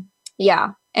funny.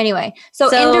 Yeah. Anyway, so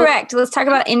indirect. Let's talk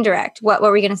about indirect. What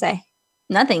were we going to say?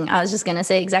 Nothing. I was just going to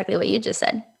say exactly what you just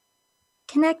said.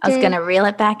 Connected. I was going to reel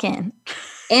it back in.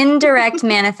 Indirect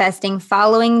manifesting,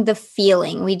 following the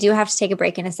feeling. We do have to take a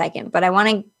break in a second, but I want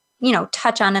to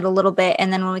touch on it a little bit.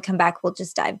 And then when we come back, we'll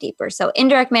just dive deeper. So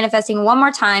indirect manifesting, one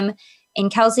more time, in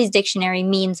Kelsey's dictionary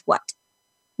means what?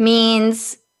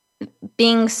 Means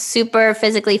being super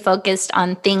physically focused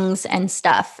on things and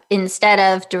stuff instead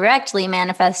of directly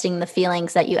manifesting the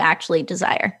feelings that you actually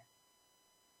desire.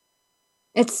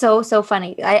 It's so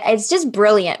funny. It's just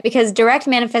brilliant because direct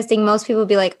manifesting, most people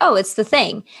be like, oh, it's the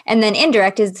thing. And then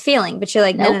indirect is the feeling. But you're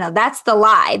like, no, that's the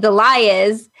lie. The lie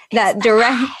is that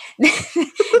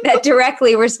that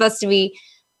directly we're supposed to be,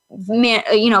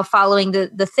 following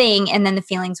the thing, and then the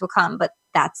feelings will come. But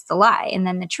that's the lie. And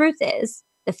then the truth is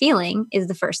the feeling is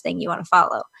the first thing you want to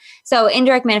follow. So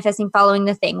indirect manifesting, following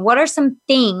the thing. What are some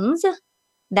things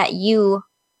that you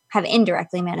have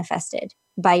indirectly manifested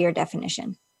by your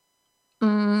definition?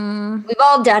 We've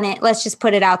all done it. Let's just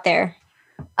put it out there.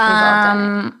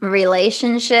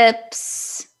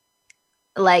 Relationships,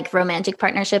 like romantic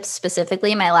partnerships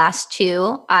specifically, my last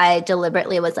 2, I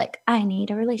deliberately was like, I need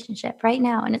a relationship right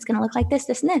now. And it's going to look like this,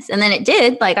 this, and this. And then it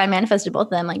did. Like I manifested both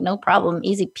of them, like no problem,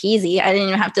 easy peasy. I didn't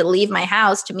even have to leave my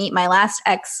house to meet my last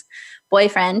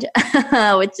ex-boyfriend,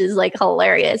 which is like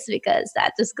hilarious because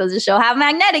that just goes to show how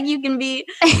magnetic you can be.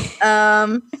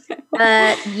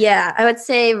 But yeah, I would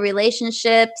say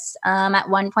relationships. At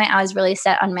one point I was really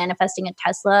set on manifesting a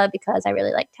Tesla because I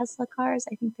really like Tesla cars.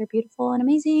 I think they're beautiful and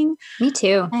amazing. Me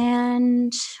too.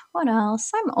 And what else?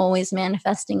 I'm always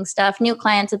manifesting stuff. New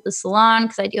clients at the salon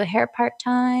because I do hair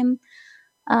part-time.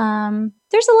 There's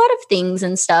a lot of things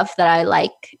and stuff that I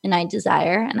like and I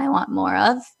desire and I want more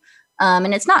of.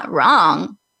 And it's not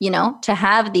wrong, to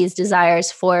have these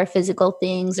desires for physical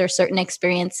things or certain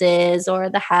experiences or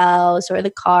the house or the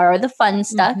car or the fun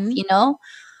stuff,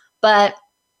 But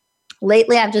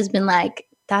lately I've just been like,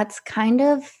 that's kind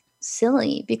of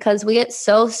silly because we get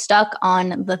so stuck on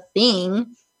the thing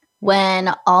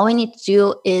when all we need to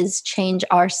do is change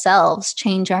ourselves,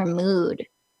 change our mood,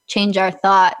 change our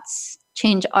thoughts,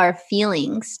 change our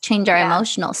feelings, change our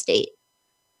emotional state.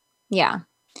 Yeah.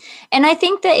 And I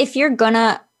think that if you're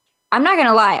I'm not going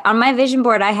to lie, on my vision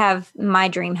board, I have my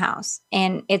dream house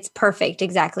and it's perfect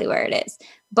exactly where it is.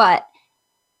 But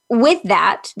with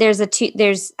that,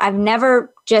 I've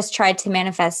never just tried to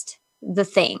manifest the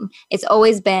thing. It's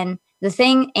always been the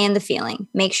thing and the feeling.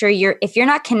 Make sure if you're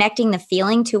not connecting the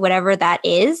feeling to whatever that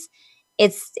is,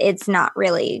 it's not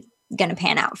really going to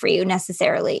pan out for you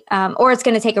necessarily. Or it's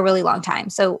going to take a really long time.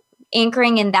 So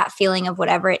anchoring in that feeling of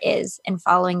whatever it is and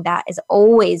following that is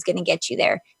always going to get you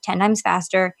there 10 times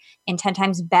faster and 10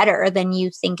 times better than you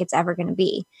think it's ever going to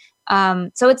be.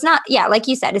 So it's not, like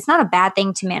you said, it's not a bad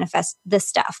thing to manifest this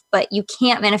stuff, but you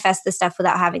can't manifest this stuff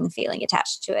without having the feeling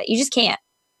attached to it. You just can't.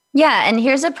 Yeah. And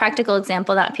here's a practical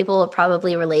example that people will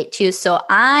probably relate to. So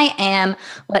I am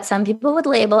what some people would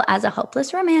label as a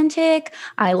hopeless romantic.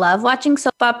 I love watching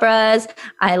soap operas.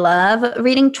 I love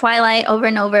reading Twilight over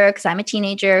and over because I'm a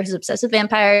teenager who's obsessed with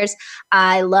vampires.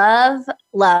 I love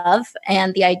love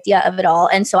and the idea of it all.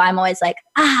 And so I'm always like,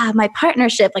 my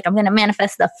partnership, like I'm going to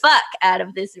manifest the fuck out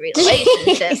of this relationship,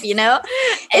 It's just, you know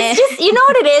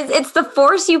what it is? It's the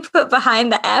force you put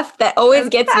behind the F that always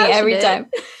gets me every time.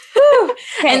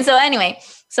 Okay. And so anyway,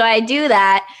 so I do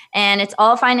that and it's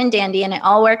all fine and dandy and it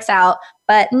all works out.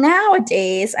 But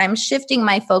nowadays I'm shifting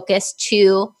my focus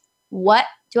to what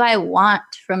do I want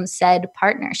from said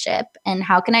partnership and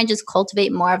how can I just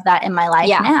cultivate more of that in my life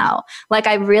now? Like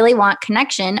I really want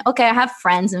connection. Okay, I have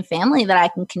friends and family that I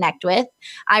can connect with.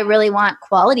 I really want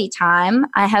quality time.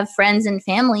 I have friends and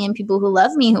family and people who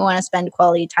love me who want to spend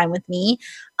quality time with me.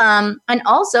 And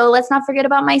also, let's not forget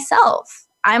about myself.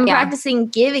 I'm practicing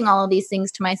giving all of these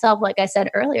things to myself. Like I said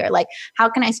earlier, like how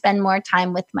can I spend more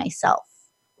time with myself?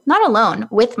 Not alone,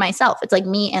 with myself. It's like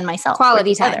me and myself.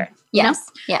 Quality time. Yes.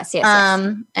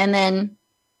 And then,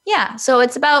 so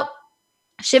it's about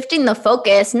shifting the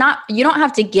focus. You don't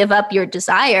have to give up your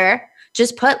desire.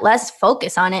 Just put less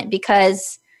focus on it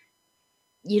because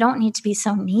you don't need to be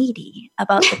so needy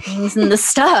about the things and the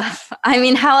stuff. I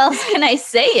mean, how else can I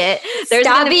say it?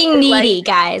 Stop being needy,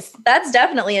 guys. That's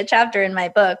definitely a chapter in my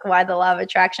book, Why the Law of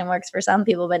Attraction Works for Some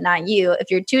People, but not you.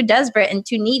 If you're too desperate and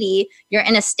too needy, you're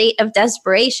in a state of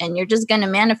desperation. You're just going to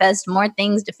manifest more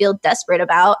things to feel desperate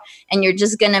about, and you're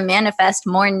just going to manifest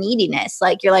more neediness.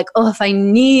 Like you're like, oh, if I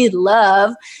need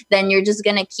love, then you're just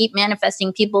going to keep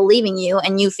manifesting people leaving you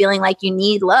and you feeling like you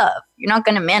need love. You're not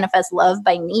going to manifest love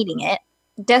by needing it.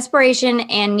 Desperation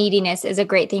and neediness is a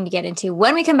great thing to get into.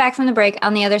 When we come back from the break,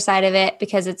 on the other side of it,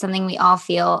 because it's something we all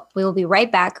feel, we will be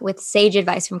right back with sage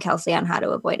advice from Kelsey on how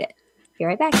to avoid it. Be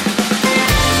right back.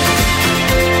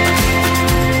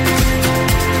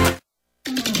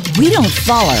 We don't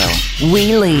follow,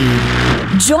 we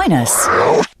lead. Join us,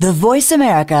 the Voice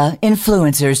America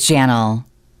Influencers Channel.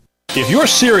 If you're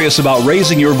serious about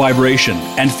raising your vibration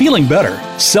and feeling better,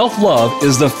 self-love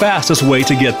is the fastest way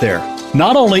to get there.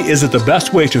 Not only is it the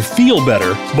best way to feel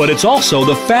better, but it's also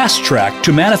the fast track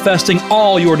to manifesting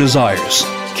all your desires.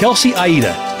 Kelsey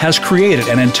Aida has created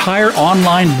an entire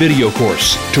online video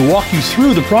course to walk you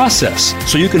through the process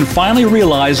so you can finally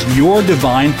realize your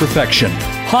divine perfection.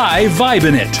 High Vibe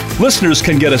in It. Listeners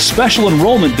can get a special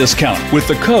enrollment discount with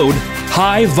the code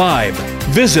HIGH-VIBE.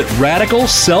 Visit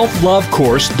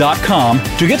RadicalSelfLoveCourse.com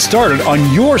to get started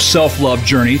on your self-love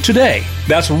journey today.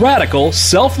 That's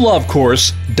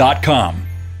RadicalSelfLoveCourse.com.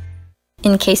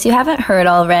 In case you haven't heard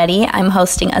already, I'm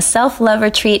hosting a self-love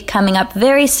retreat coming up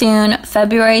very soon,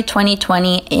 February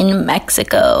 2020 in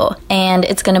Mexico. And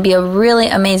it's going to be a really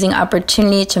amazing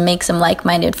opportunity to make some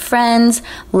like-minded friends,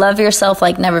 love yourself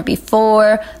like never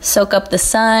before, soak up the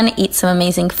sun, eat some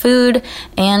amazing food,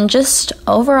 and just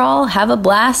overall have a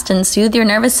blast and soothe your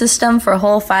nervous system for a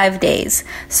whole 5 days.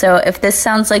 So if this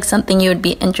sounds like something you would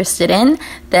be interested in,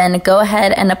 then go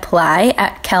ahead and apply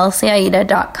at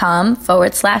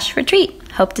kelseyAida.com/retreat.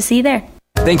 Hope to see you there.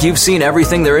 Think you've seen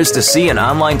everything there is to see in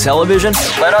online television?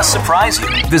 Let us surprise you.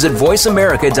 Visit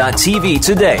voiceamerica.tv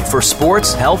today for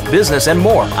sports, health, business, and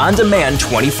more on demand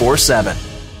 24/7.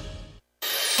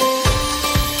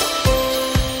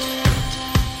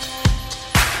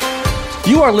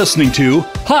 You are listening to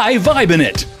High Vibe in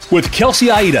It with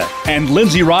Kelsey Aida and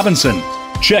Lindsay Robinson.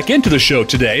 Check into the show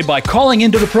today by calling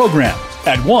into the program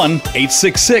at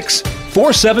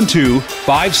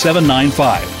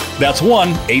 1-866-472-5795. That's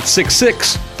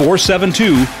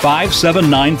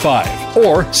 1-866-472-5795.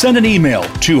 Or send an email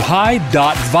to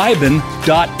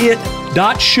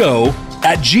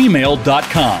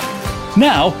hi.vibin.it.show@gmail.com.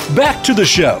 Now, back to the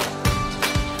show.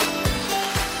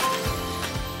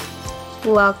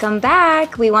 Welcome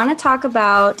back. We want to talk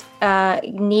about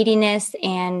neediness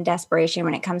and desperation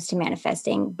when it comes to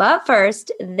manifesting. But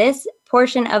first, this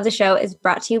portion of the show is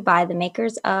brought to you by the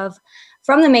makers of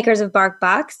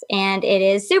BarkBox, and it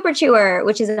is Super Chewer,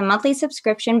 which is a monthly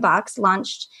subscription box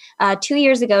launched 2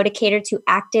 years ago to cater to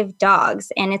active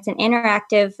dogs. And it's an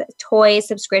interactive toy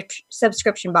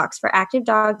subscription box for active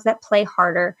dogs that play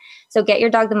harder. So get your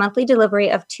dog the monthly delivery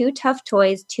of 2 tough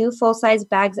toys, 2 full-size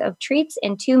bags of treats,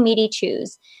 and 2 meaty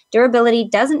chews. Durability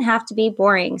doesn't have to be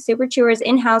boring. Super Chewer's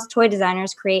in-house toy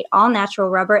designers create all-natural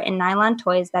rubber and nylon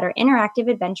toys that are interactive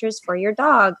adventures for your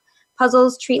dog.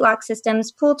 Puzzles, treat lock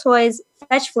systems, pool toys,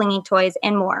 fetch flinging toys,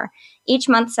 and more. Each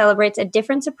month celebrates a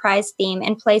different surprise theme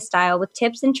and play style with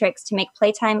tips and tricks to make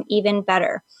playtime even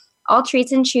better. All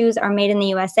treats and chews are made in the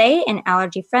USA and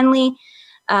allergy-friendly.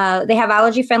 They have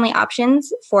allergy-friendly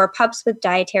options for pups with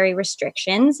dietary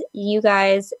restrictions. You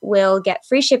guys will get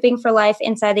free shipping for life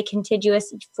inside the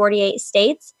contiguous 48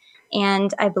 states.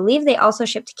 And I believe they also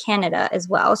ship to Canada as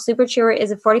well. Super Chewer is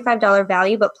a $45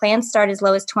 value, but plans start as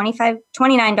low as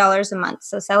 $29 a month.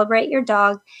 So celebrate your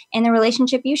dog and the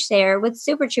relationship you share with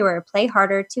Super Chewer. Play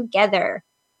harder together.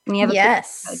 And we have a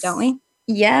code, don't we?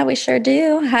 Yeah, we sure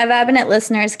do. High Vibe in It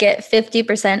listeners get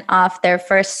 50% off their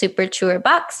first Super Chewer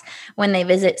box when they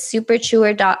visit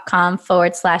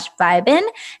superchewer.com/vibein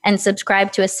and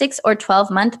subscribe to a 6 or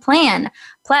 12-month plan.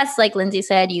 Plus, like Lindsay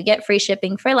said, you get free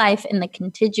shipping for life in the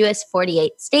contiguous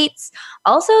 48 states.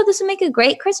 Also, this will make a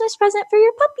great Christmas present for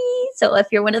your puppy. So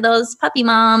if you're one of those puppy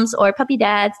moms or puppy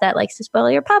dads that likes to spoil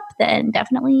your pup, then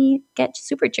definitely get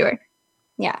Super Chewer.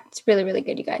 Yeah, it's really, really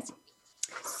good, you guys.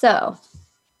 So...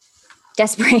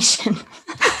 desperation.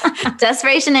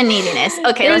 Desperation and neediness.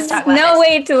 Okay, let's talk about no this.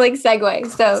 way to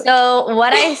segue. So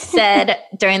what I said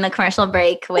during the commercial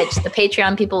break, which the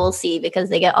Patreon people will see because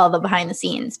they get all the behind the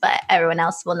scenes, but everyone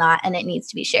else will not, and it needs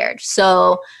to be shared.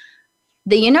 So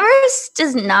the universe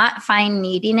does not find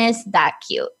neediness that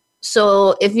cute.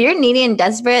 So if you're needy and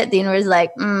desperate, the universe is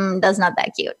like, that's not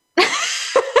that cute.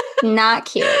 Not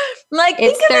cute. Like,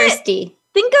 it's thirsty.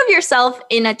 Think of yourself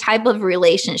in a type of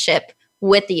relationship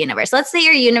with the universe. Let's say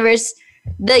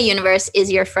the universe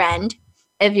is your friend.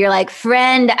 If you're like,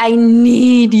 friend, I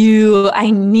need you.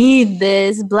 I need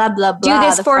this, blah, blah, blah. Do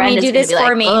this for me. Do this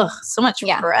for me. Ugh, so much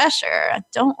pressure. I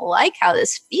don't like how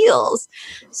this feels.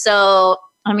 So,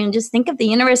 I mean, just think of the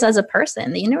universe as a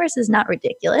person. The universe is not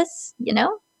ridiculous, you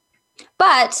know?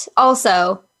 But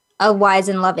also a wise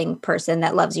and loving person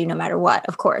that loves you no matter what,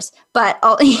 of course. But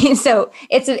so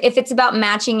if it's about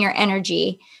matching your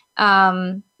energy,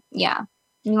 yeah.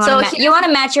 You want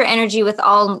to match your energy with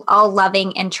all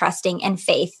loving and trusting and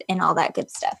faith and all that good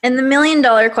stuff. And the $1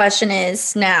 million question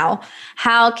is now,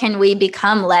 how can we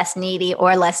become less needy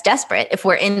or less desperate if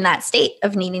we're in that state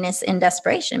of neediness and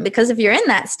desperation? Because if you're in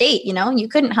that state, you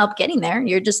couldn't help getting there.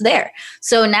 You're just there.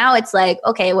 So now it's like,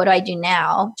 okay, what do I do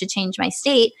now to change my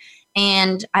state?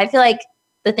 And I feel like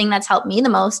the thing that's helped me the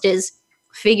most is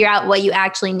figure out what you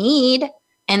actually need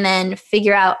and then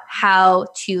figure out how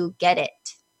to get it.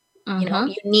 Mm-hmm.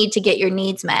 You need to get your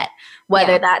needs met,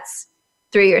 whether that's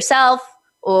through yourself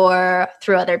or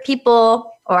through other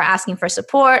people or asking for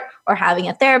support or having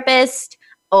a therapist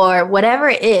or whatever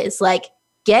it is. Like,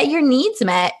 get your needs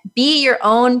met, be your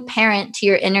own parent to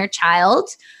your inner child,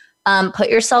 put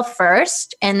yourself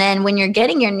first. And then when you're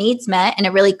getting your needs met in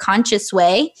a really conscious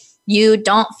way, you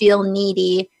don't feel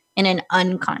needy in an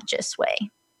unconscious way.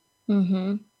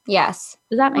 Mm-hmm. Yes.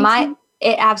 Does that make sense?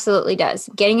 It absolutely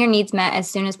does. Getting your needs met as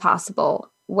soon as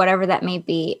possible, whatever that may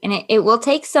be. And it will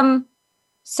take some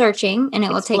searching and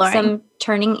it will take some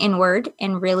turning inward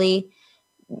and really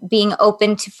being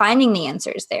open to finding the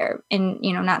answers there and,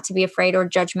 not to be afraid or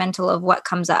judgmental of what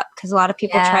comes up. Because a lot of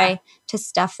people try to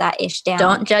stuff that ish down.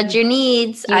 Don't judge your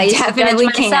needs. I used to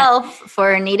judge myself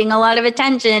for needing a lot of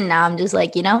attention. Now I'm just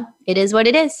like, it is what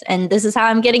it is. And this is how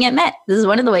I'm getting it met. This is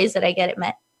one of the ways that I get it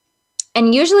met.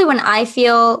 And usually when I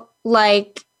feel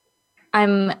like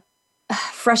I'm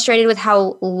frustrated with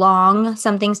how long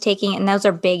something's taking, and those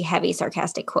are big, heavy,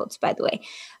 sarcastic quotes, by the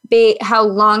way, how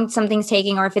long something's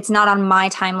taking, or if it's not on my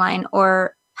timeline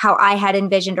or how I had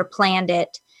envisioned or planned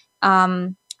it,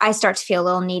 I start to feel a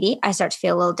little needy. I start to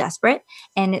feel a little desperate.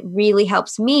 And it really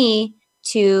helps me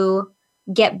to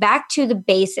get back to the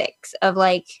basics of,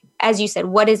 like, as you said,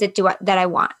 what is it that I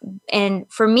want? And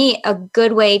for me, a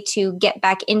good way to get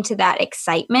back into that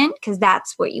excitement, because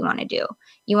that's what you want to do.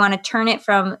 You want to turn it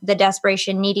from the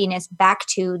desperation, neediness back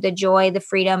to the joy, the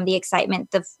freedom, the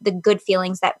excitement, the good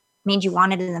feelings that made you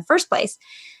want it in the first place.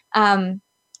 And,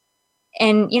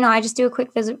 I just do a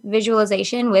quick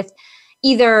visualization with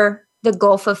either the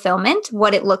goal fulfillment,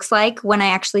 what it looks like when I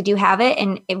actually do have it,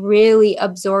 and it really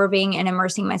absorbing and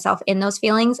immersing myself in those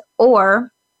feelings,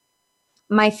 or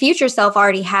my future self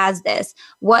already has this.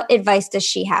 What advice does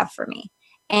she have for me?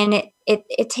 And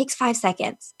it takes 5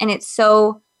 seconds, and it's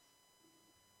so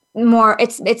more.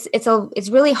 It's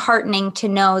really heartening to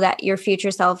know that your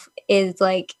future self is,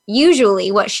 like,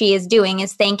 usually what she is doing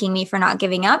is thanking me for not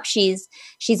giving up. She's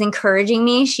encouraging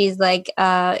me. She's like,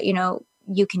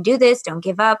 you can do this. Don't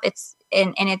give up. It's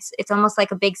almost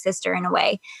like a big sister in a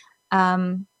way.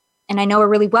 And I know her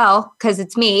really well because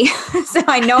it's me. So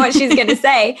I know what she's going to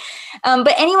say.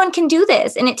 But anyone can do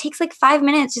this. And it takes like 5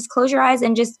 minutes. Just close your eyes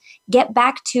and just get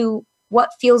back to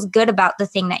what feels good about the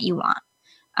thing that you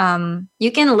want.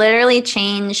 You can literally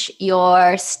change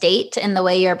your state and the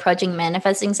way you're approaching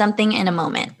manifesting something in a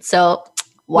moment. So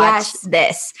watch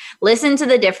this. Listen to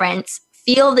the difference.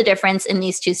 Feel the difference in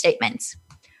these two statements.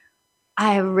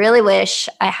 I really wish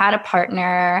I had a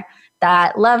partner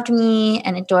that loved me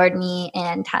and adored me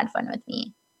and had fun with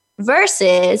me.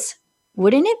 Versus,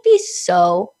 wouldn't it be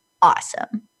so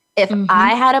awesome if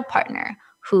I had a partner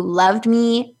who loved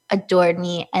me, adored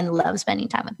me, and loved spending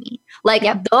time with me? Like,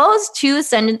 those two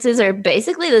sentences are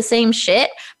basically the same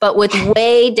shit, but with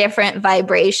way different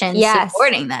vibrations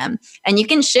supporting them. And you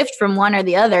can shift from one or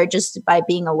the other just by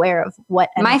being aware of what.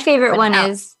 My favorite one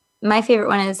is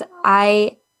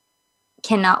I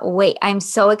cannot wait. I'm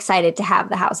so excited to have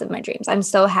the house of my dreams. I'm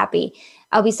so happy.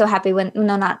 I'll be so happy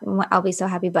I'll be so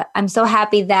happy, but I'm so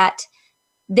happy that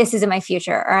this is in my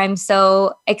future, or I'm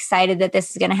so excited that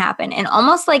this is going to happen. And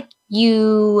almost like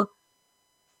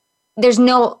there's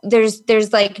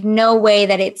like no way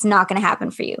that it's not going to happen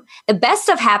for you. The best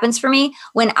stuff happens for me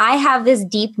when I have this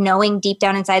deep knowing deep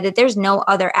down inside that there's no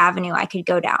other avenue I could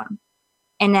go down.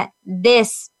 And that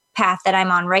this path that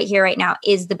I'm on right here, right now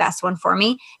is the best one for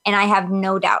me. And I have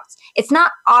no doubts. It's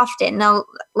not often. Now,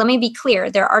 let me be clear.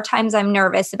 There are times I'm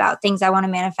nervous about things I want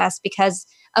to manifest because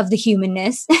of the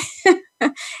humanness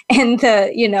and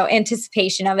the,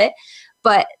 anticipation of it.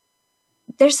 But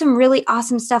there's some really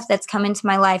awesome stuff that's come into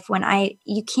my life when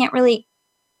you can't really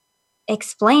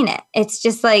explain it. It's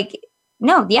just like,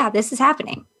 no, yeah, this is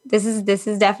happening. This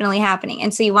is definitely happening.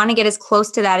 And so you want to get as close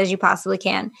to that as you possibly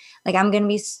can. Like,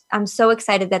 I'm so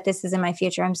excited that this is in my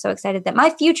future. I'm so excited that my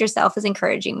future self is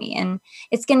encouraging me. And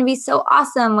it's going to be so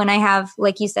awesome when I have,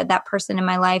 like you said, that person in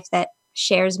my life that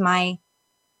shares my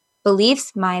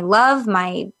beliefs, my love,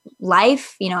 my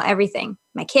life, everything.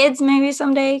 My kids maybe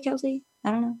someday, Kelsey. I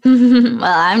don't know.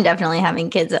 Well, I'm definitely having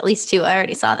kids, at least 2. I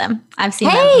already saw them. I've seen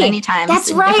them many times.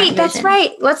 That's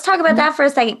right. Let's talk about that for a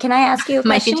second. Can I ask you a question?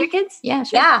 My future kids? Yeah,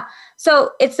 sure. Yeah.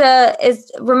 So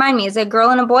remind me, is it a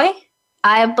girl and a boy?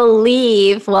 I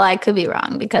believe, well, I could be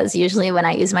wrong because usually when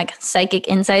I use my psychic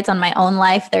insights on my own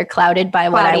life, they're clouded by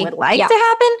what I would like to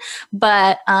happen.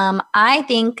 But I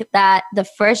think that the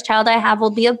first child I have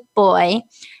will be a boy,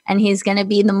 and he's going to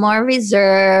be the more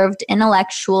reserved,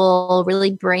 intellectual, really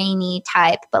brainy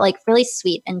type, but like really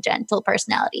sweet and gentle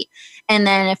personality. And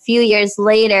then a few years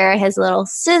later, his little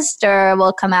sister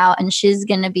will come out, and she's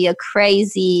going to be a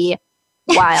crazy,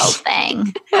 wild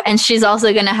thing. And she's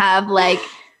also going to have like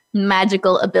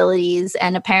magical abilities,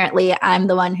 and apparently I'm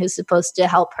the one who's supposed to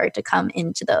help her to come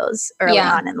into those early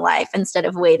on in life instead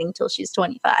of waiting till she's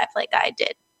 25 like I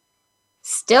did.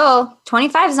 Still,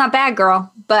 25 is not bad,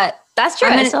 girl, but that's true.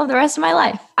 I still have the rest of my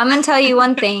life. I'm going to tell you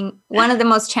one thing. One of the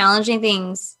most challenging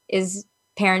things is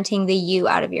parenting the you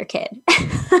out of your kid.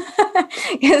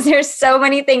 Because there's so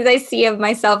many things I see of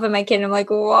myself and my kid, and I'm like,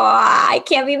 wow, I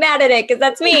can't be mad at it because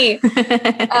that's me.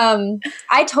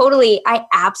 I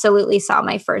absolutely saw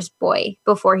my first boy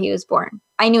before he was born.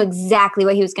 I knew exactly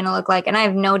what he was going to look like, and I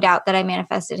have no doubt that I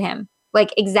manifested him,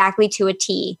 like exactly to a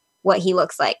T what he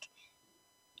looks like.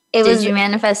 Did you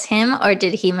manifest him, or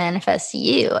did he manifest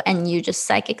you and you just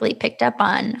psychically picked up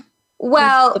on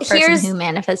the person who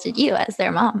manifested you as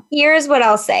their mom? Here's what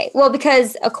I'll say. Well,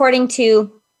 because according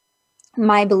to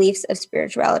my beliefs of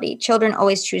spirituality, children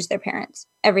always choose their parents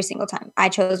every single time. I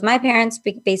chose my parents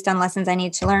based on lessons I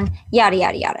needed to learn, yada,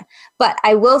 yada, yada. But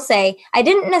I will say I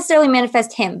didn't necessarily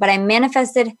manifest him, but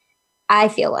I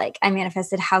feel like I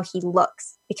manifested how he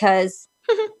looks, because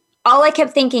all I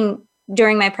kept thinking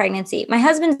during my pregnancy, my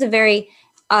husband's a very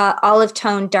olive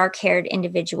tone, dark haired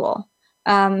individual.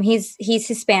 He's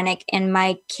Hispanic, and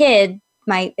my kid,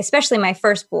 especially my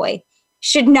first boy,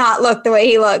 should not look the way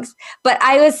he looks. But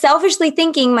I was selfishly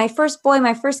thinking, my first boy,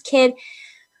 my first kid,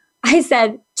 I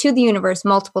said to the universe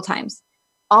multiple times,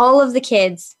 all of the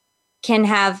kids can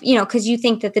have, because you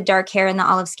think that the dark hair and the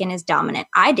olive skin is dominant.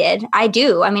 I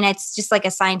do. I mean, it's just like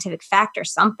a scientific fact or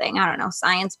something. I don't know,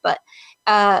 science. But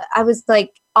I was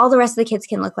like, all the rest of the kids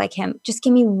can look like him. Just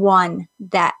give me one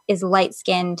that is light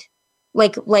skinned,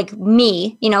 like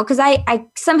me, because I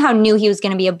somehow knew he was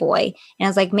going to be a boy, and I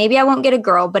was like, maybe I won't get a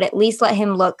girl, but at least let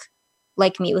him look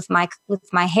like me with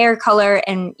my hair color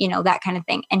and that kind of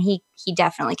thing. And he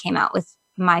definitely came out with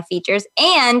my features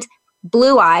and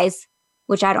blue eyes,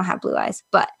 which I don't have blue eyes,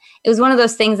 but it was one of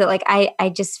those things that like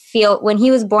I just feel when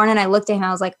he was born and I looked at him,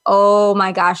 I was like, oh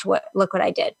my gosh, look what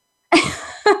I did.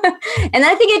 And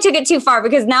I think I took it too far,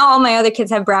 because now all my other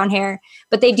kids have brown hair,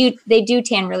 but they do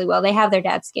tan really well. They have their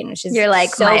dad's skin, which is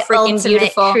so my freaking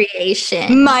beautiful.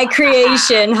 Creation. My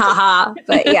creation, haha.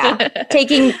 But yeah,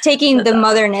 taking the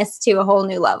motherness to a whole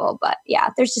new level. But yeah,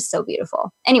 they're just so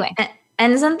beautiful. Anyway.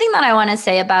 And something that I want to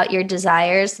say about your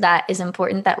desires that is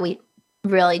important that we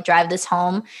really drive this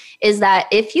home is that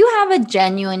if you have a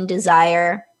genuine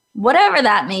desire, whatever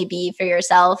that may be for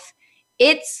yourself,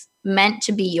 it's meant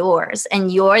to be yours,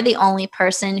 and you're the only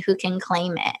person who can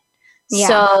claim it. Yeah.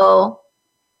 So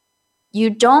you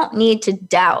don't need to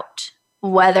doubt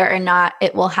whether or not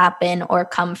it will happen or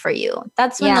come for you.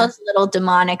 That's when those little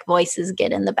demonic voices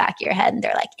get in the back of your head, and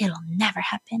they're like, it'll never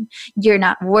happen. You're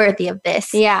not worthy of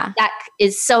this. Yeah. That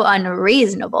is so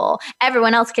unreasonable.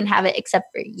 Everyone else can have it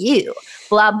except for you.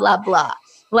 Blah, blah, blah.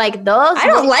 Like those. I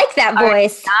don't like that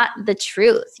voice. Not the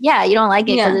truth. Yeah, you don't like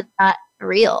it because it's not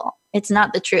real. It's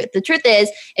not the truth. The truth is,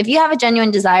 if you have a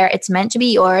genuine desire, it's meant to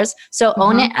be yours. So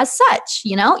own it as such.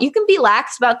 You can be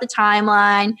lax about the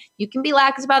timeline. You can be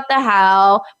lax about the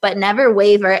how, but never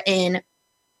waver in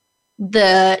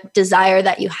the desire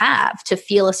that you have to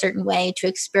feel a certain way, to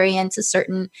experience a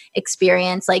certain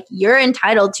experience. Like, you're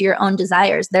entitled to your own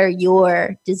desires. They're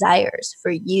your desires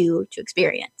for you to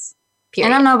experience. Period.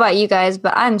 I don't know about you guys,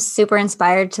 but I'm super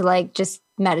inspired to like just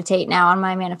meditate now on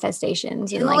my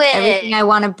manifestations and like everything I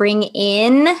want to bring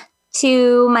in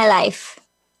to my life,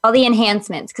 all the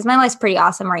enhancements, because my life's pretty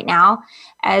awesome right now,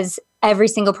 as every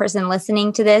single person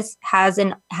listening to this has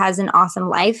an awesome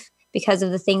life because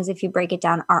of the things, if you break it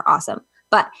down, are awesome.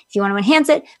 But if you want to enhance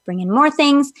it, bring in more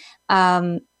things,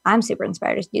 I'm super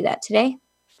inspired to do that today.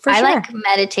 I like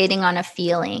meditating on a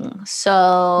feeling.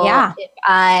 So if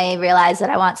I realize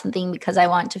that I want something because I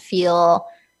want to feel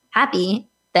happy,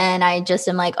 then I just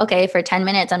am like, okay, for 10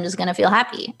 minutes, I'm just going to feel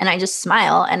happy. And I just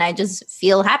smile and I just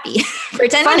feel happy for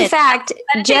 10 minutes. Fun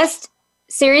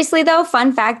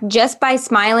fact, just by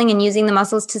smiling and using the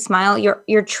muscles to smile,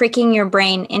 you're tricking your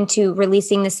brain into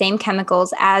releasing the same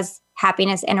chemicals as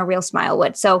happiness and a real smile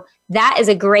would. So that is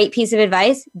a great piece of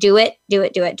advice. Do it. Do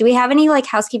we have any like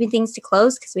housekeeping things to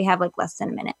close? Because we have like less than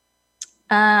a minute.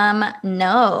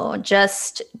 No,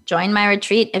 just join my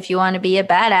retreat if you want to be a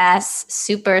badass,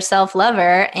 super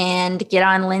self-lover, and get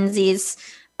on Lindsay's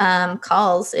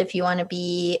calls if you want to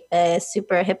be a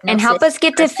super hypnosis. And help us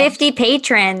get to 50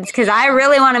 patrons, because I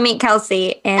really want to meet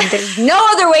Kelsey, and there's no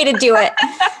other way to do it.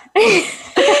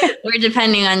 We're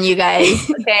depending on you guys.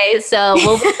 Okay, so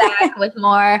we'll be back with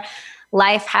more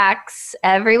life hacks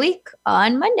every week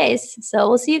on Mondays. So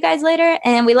we'll see you guys later,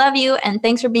 and we love you, and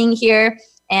thanks for being here.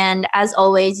 And as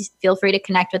always, feel free to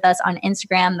connect with us on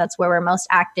Instagram. That's where we're most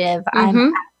active. I'm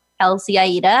at Kelsey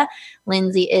Aida.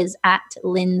 Lindsay is at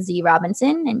Lindsay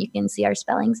Robinson, and you can see our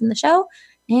spellings in the show.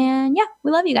 And yeah,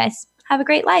 we love you guys. Have a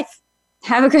great life.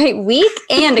 Have a great week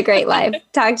and a great life.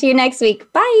 Talk to you next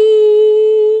week.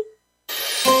 Bye.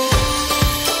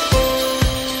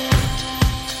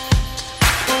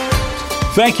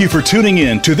 Thank you for tuning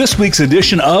in to this week's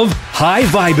edition of High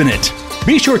Vibin' It.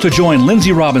 Be sure to join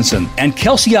Lindsay Robinson and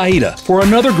Kelsey Aida for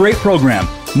another great program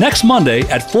next Monday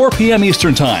at 4 p.m.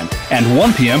 Eastern Time and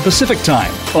 1 p.m. Pacific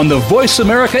Time on the Voice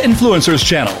America Influencers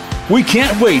channel. We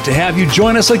can't wait to have you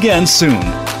join us again soon.